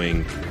be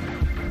doing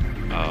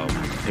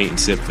paint and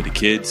sip for the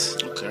kids.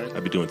 Okay.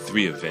 I'll be doing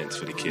 3 events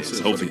for the kids.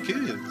 Hopefully,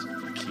 kids.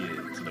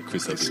 You know,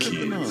 Chris loves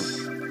kids.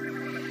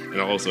 And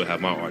I also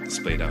have my art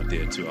displayed out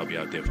there too. I'll be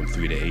out there from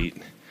 3 to 8.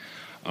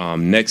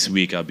 Next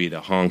week I'll be at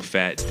the Hong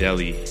Fat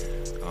Deli.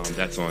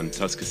 That's on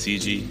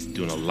Tuskegee,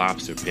 doing a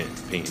lobster paint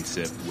and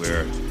sip.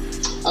 Where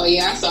Oh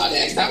yeah, I saw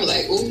that. 'Cause I was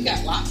like, "Oh, we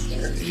got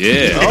lobster."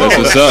 yeah, that's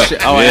what's up.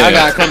 Oh, yeah. I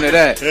gotta come to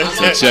that.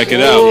 So check it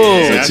out.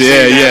 Ooh. So,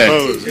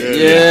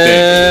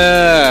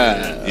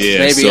 yeah.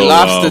 Baby, so,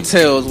 lobster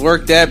tails,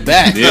 work that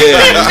back.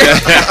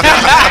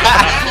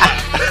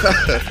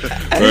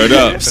 Word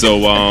up. So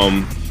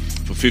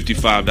for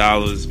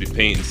 $55, be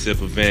paint and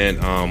sip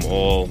event.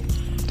 All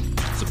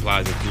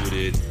supplies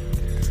included.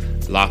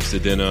 Lobster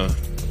dinner.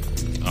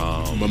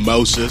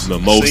 Mimosas,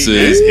 and when is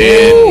this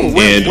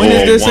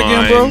wine.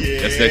 again, bro?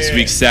 That's next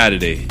week,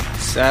 Saturday.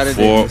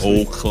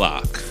 4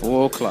 o'clock.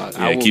 4 o'clock.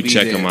 Yeah, keep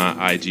checking my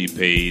IG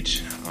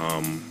page.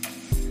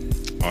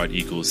 Art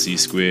equals C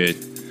squared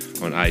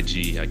on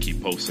IG. I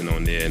keep posting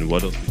on there. And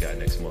what else we got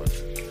next month?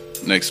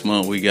 Next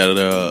month we got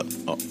a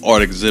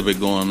art exhibit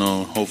going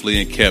on.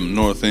 Hopefully in Camp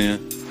North End.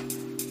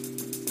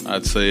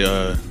 I'd say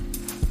the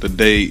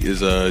date is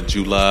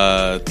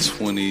July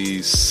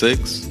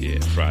 26th. Yeah,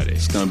 Friday.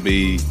 It's gonna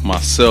be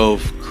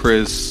myself,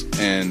 Chris,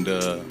 and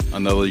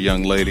another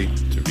young lady,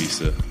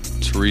 Teresa.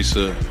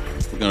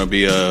 We're gonna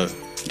be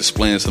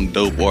displaying some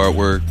dope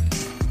artwork,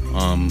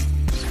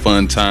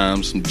 fun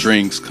times, some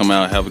drinks. Come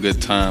out, have a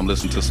good time,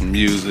 listen to some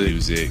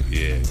music.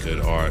 Yeah, good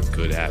art,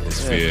 good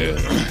atmosphere.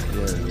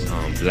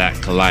 Black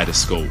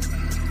kaleidoscope.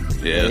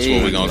 Yeah, that's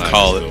what we're gonna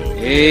call it.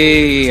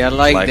 Hey, I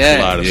like that.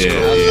 Kaleidoscope. I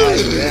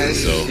like that.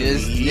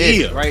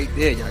 Yeah. Right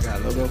there. Y'all got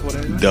a logo for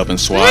that? Dup and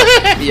swap.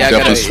 Y'all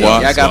got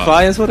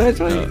flyers for that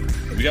joint?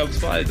 We got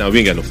flyers? No, we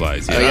ain't got no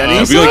flyers yet. y'all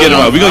need We gonna get them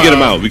out. We gonna get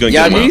them out. We gonna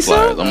Y'all get them need out.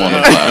 some? I'm on the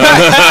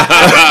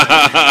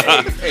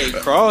flyer. Hey,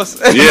 Cross.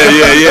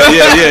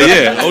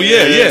 Yeah. Oh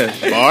yeah.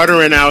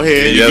 Bartering out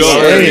here. There you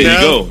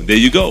go. There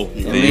you go.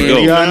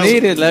 Y'all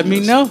need it. Let me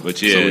know.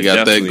 But yeah, So we got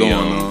that definitely, going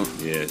on.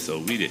 Yeah, so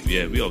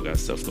we all got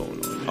stuff going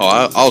on. Oh,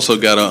 I also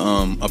got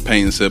a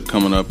paint and sip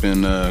coming up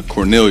in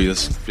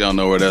Cornelius. If y'all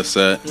know where that's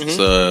at, it's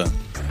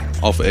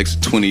off of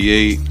exit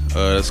 28.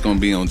 That's gonna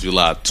be on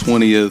July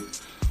 20th.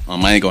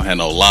 I ain't gonna have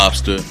no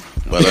lobster,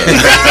 but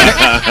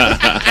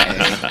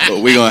but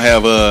we gonna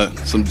have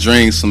some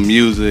drinks, some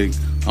music.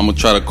 I'm gonna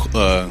try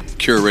to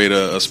curate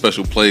a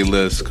special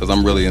playlist because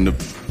I'm really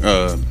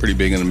pretty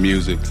big into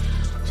music.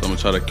 So I'm gonna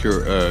try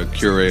to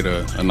curate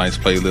a nice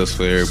playlist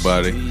for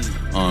everybody.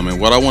 And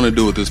what I want to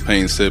do with this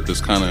paint sip is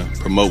kind of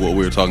promote what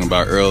we were talking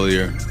about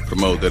earlier.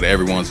 Promote that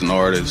everyone's an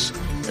artist,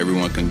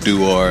 everyone can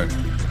do art.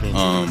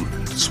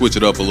 Switch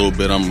it up a little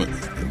bit. I'm gonna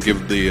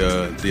give the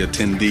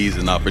attendees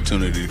an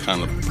opportunity to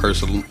kind of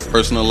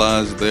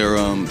personalize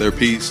their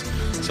piece,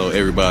 so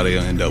everybody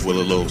will end up with a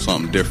little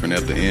something different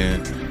at the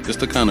end. Just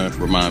to kind of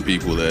remind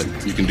people that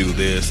you can do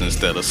this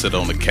instead of sit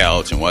on the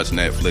couch and watch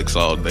Netflix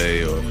all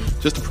day, or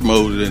just to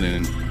promote it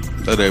and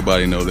let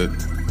everybody know that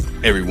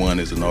everyone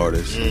is an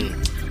artist.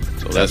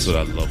 So That's what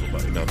I love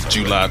about it. No,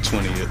 July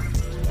 20th.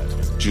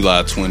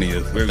 July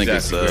 20th. Where I think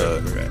exactly?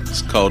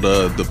 it's called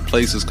the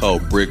place is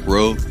called Brick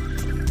Road.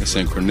 It's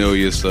in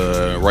Cornelius,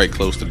 right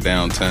close to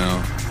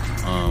downtown.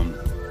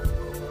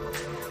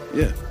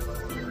 Yeah,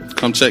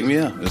 come check me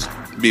out. It's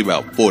be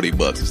about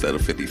 $40 instead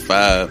of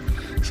 $55.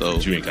 So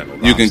you ain't got no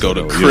you can go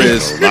to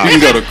Chris. You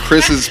can go to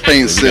Chris's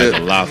paint sip.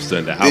 The lobster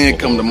and the alcohol. Then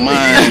come to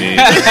mine.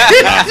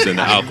 Lobster and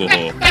the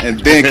alcohol. And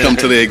then come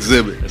to the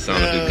exhibit. That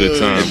sounds like a good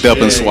time. Dup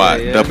and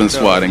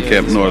SWAT in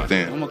Camp North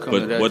End.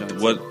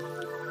 But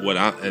what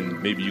I,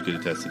 and maybe you could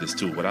attest to this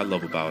too. What I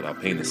love about our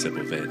paint and sip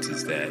events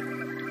is that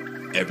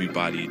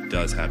everybody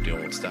does have their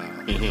own style.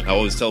 I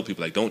always tell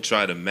people, like, don't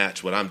try to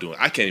match what I'm doing.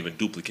 I can't even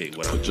duplicate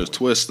what I'm doing. Just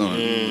twist on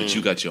it. But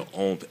you got your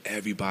own.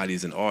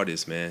 Everybody's an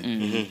artist, man.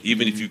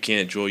 Even if you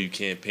can't draw, you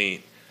can't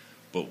paint.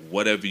 But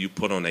whatever you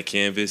put on that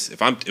canvas,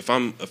 if I'm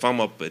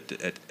up at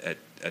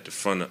the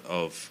front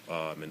of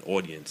an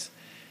audience,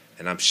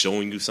 and I'm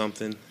showing you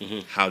something,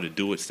 how to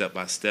do it step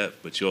by step,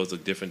 but yours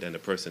look different than the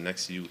person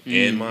next to you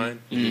and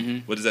mine.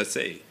 What does that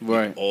say?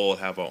 Right. We all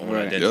have our own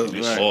identity.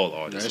 We're all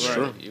artists. That's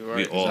true. You're right.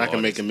 We all I can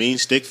artists. make a mean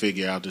stick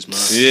figure out this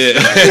month. Yeah.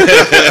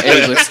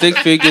 Hey, but stick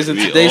figures in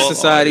We today's all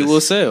society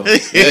will artists. sell.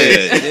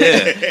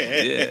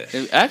 yeah.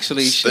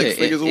 Actually, Stick shit,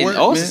 figures in work,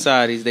 all man.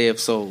 societies they have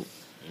sold.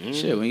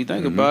 Shit, when you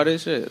think about it,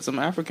 shit, some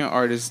African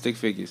artists stick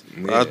figures.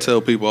 I tell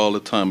people all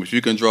the time, if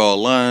you can draw a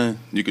line,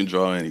 you can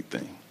draw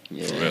anything.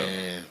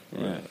 Yeah.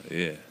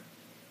 Yeah.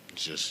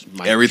 Just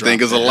might Everything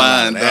drop is a the hell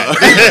line, out of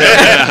dog.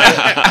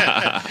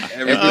 that.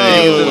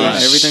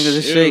 Everything is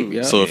a shape,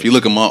 yeah. So if you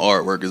look at my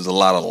artwork, there's a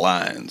lot of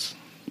lines.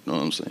 You know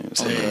what I'm saying?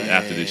 So,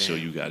 After this show,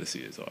 you got to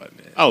see his art,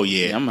 man. Oh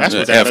yeah, Yeah, I'm that's not-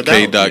 without a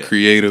doubt.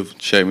 FK.creative,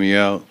 check me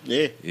out.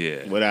 Yeah,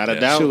 Yeah. without a Yeah.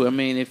 doubt. Shoot, I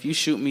mean, if you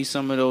shoot me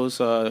some of those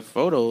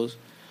photos,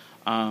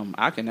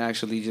 I can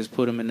actually just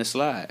put them in the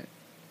slide.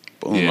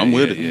 Boom, Yeah, I'm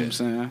with yeah, it. You know what I'm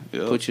saying?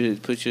 Yeah.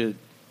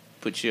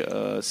 Put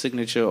your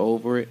signature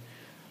over it.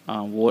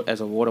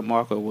 as a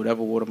watermark or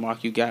whatever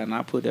watermark you got, and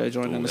I put that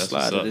joint in the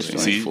slide of this joint.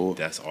 See,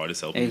 that's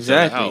artists helping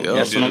exactly. each other out.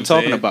 That's what I'm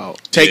talking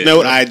about. Take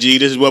note, IG.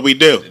 This is what we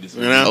do.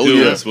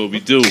 That's what we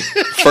do.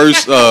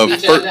 First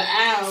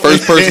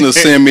person to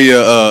send me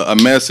a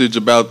message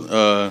about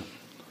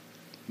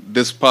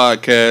this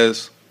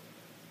podcast,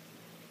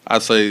 I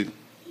say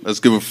let's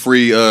give a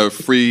free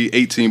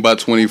 18 by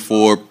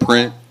 24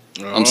 print.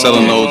 I'm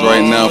selling those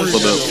right now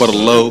for the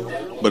low.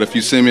 But if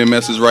you send me a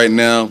message right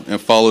now and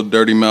follow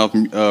Dirty Mouth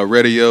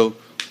Radio,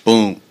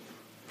 boom,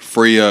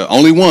 free.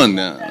 Only one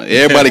now.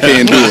 Everybody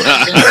can't do it.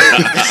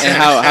 And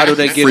how do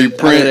they get? Free How do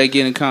print. they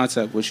get in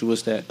contact with you?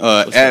 What's that?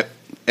 At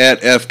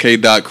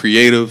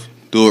fk.creative.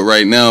 Do it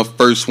right now.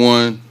 First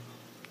one,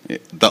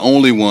 the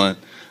only one,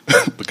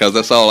 because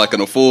that's all I can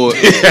afford.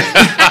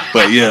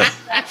 But yeah,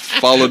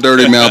 follow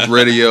Dirty Mouth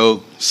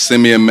Radio.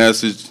 Send me a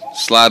message.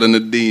 Slide in the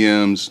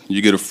DMs.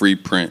 You get a free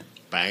print.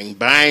 Bang,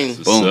 bang.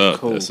 Boom.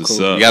 Cool, That's what's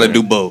cool. up. You got to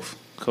do both.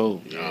 Cool.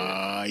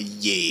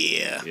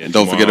 Yeah. And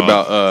don't forget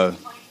about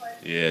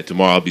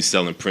tomorrow I'll be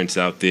selling prints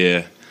out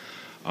there.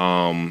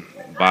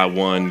 Buy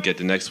one, get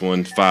the next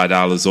one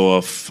 $5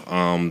 off.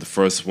 The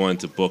first one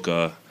to book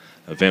a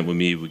event with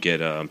me would get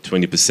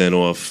 20%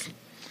 off.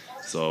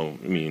 So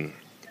I mean,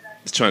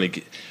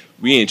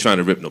 we ain't trying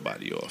to rip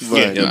nobody off.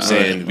 Right, You know what I'm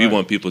saying? right. We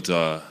want people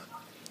to.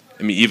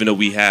 I mean, even though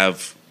we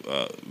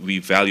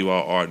value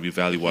our art, we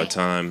value our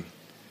time.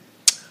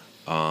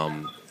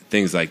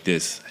 Things like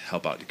this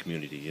help out the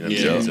community. You know what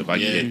I'm saying? So if I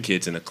can get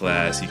kids in a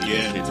class, he can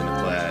get kids in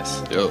a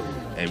class,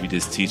 and we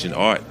just teaching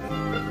art.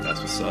 That's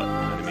what's up. You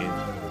know what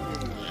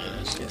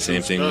I mean?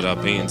 Same thing with our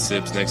painting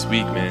sips next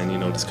week, man. You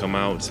know, just come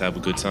out, just have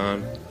a good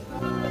time.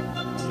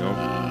 You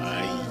know?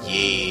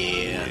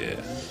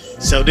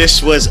 So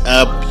this was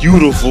a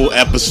beautiful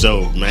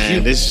episode,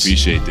 man.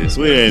 Appreciate this.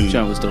 We didn't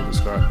John was dope as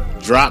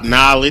fuck. drop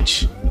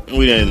knowledge.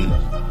 We didn't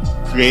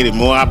created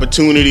more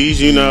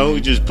opportunities. You know,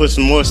 we just put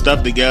some more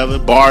stuff together,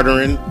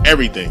 bartering,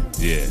 everything.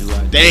 Yeah.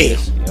 Damn.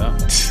 Yeah.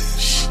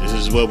 This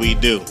is what we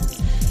do.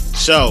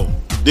 So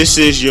this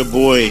is your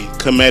boy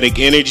Comedic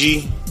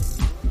Energy.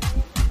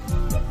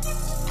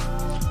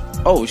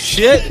 Oh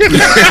shit!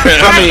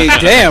 I mean,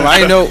 damn!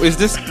 I know. Is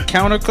this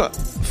counterclock?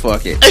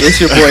 Fuck it. It's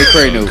your boy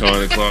Cray. New.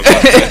 Colin Clark.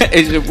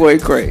 It's your boy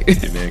Cray.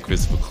 Your man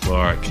Christopher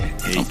Clark,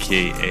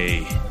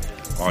 aka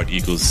Art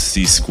Equals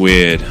C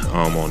Squared,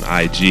 on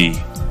IG.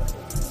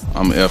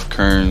 I'm F.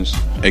 Kearns,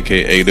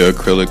 a.k.a. the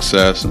Acrylic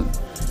Assassin,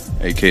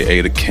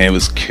 a.k.a. the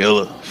Canvas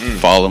Killer.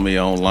 Follow me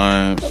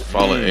online.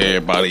 Follow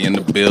everybody in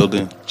the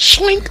building.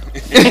 Schlink.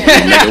 Make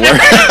it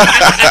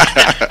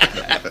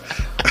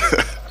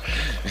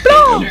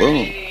work.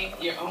 Boom.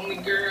 Your only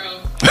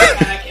girl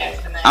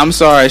podcast tonight. I'm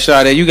sorry,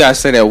 Sade. You gotta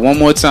say that one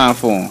more time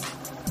for him.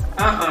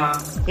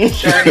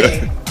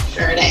 Sade.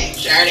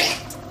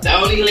 The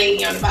only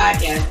lady on the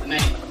podcast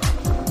tonight.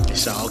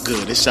 It's all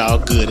good. It's all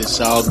good. It's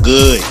all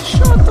good.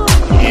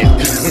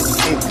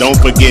 And don't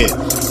forget,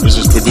 this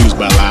is produced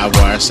by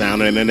Livewire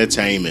Sound and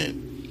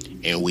Entertainment.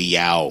 And we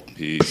out.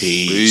 Peace.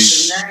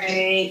 Peace. Good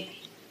night.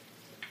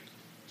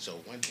 So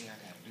one thing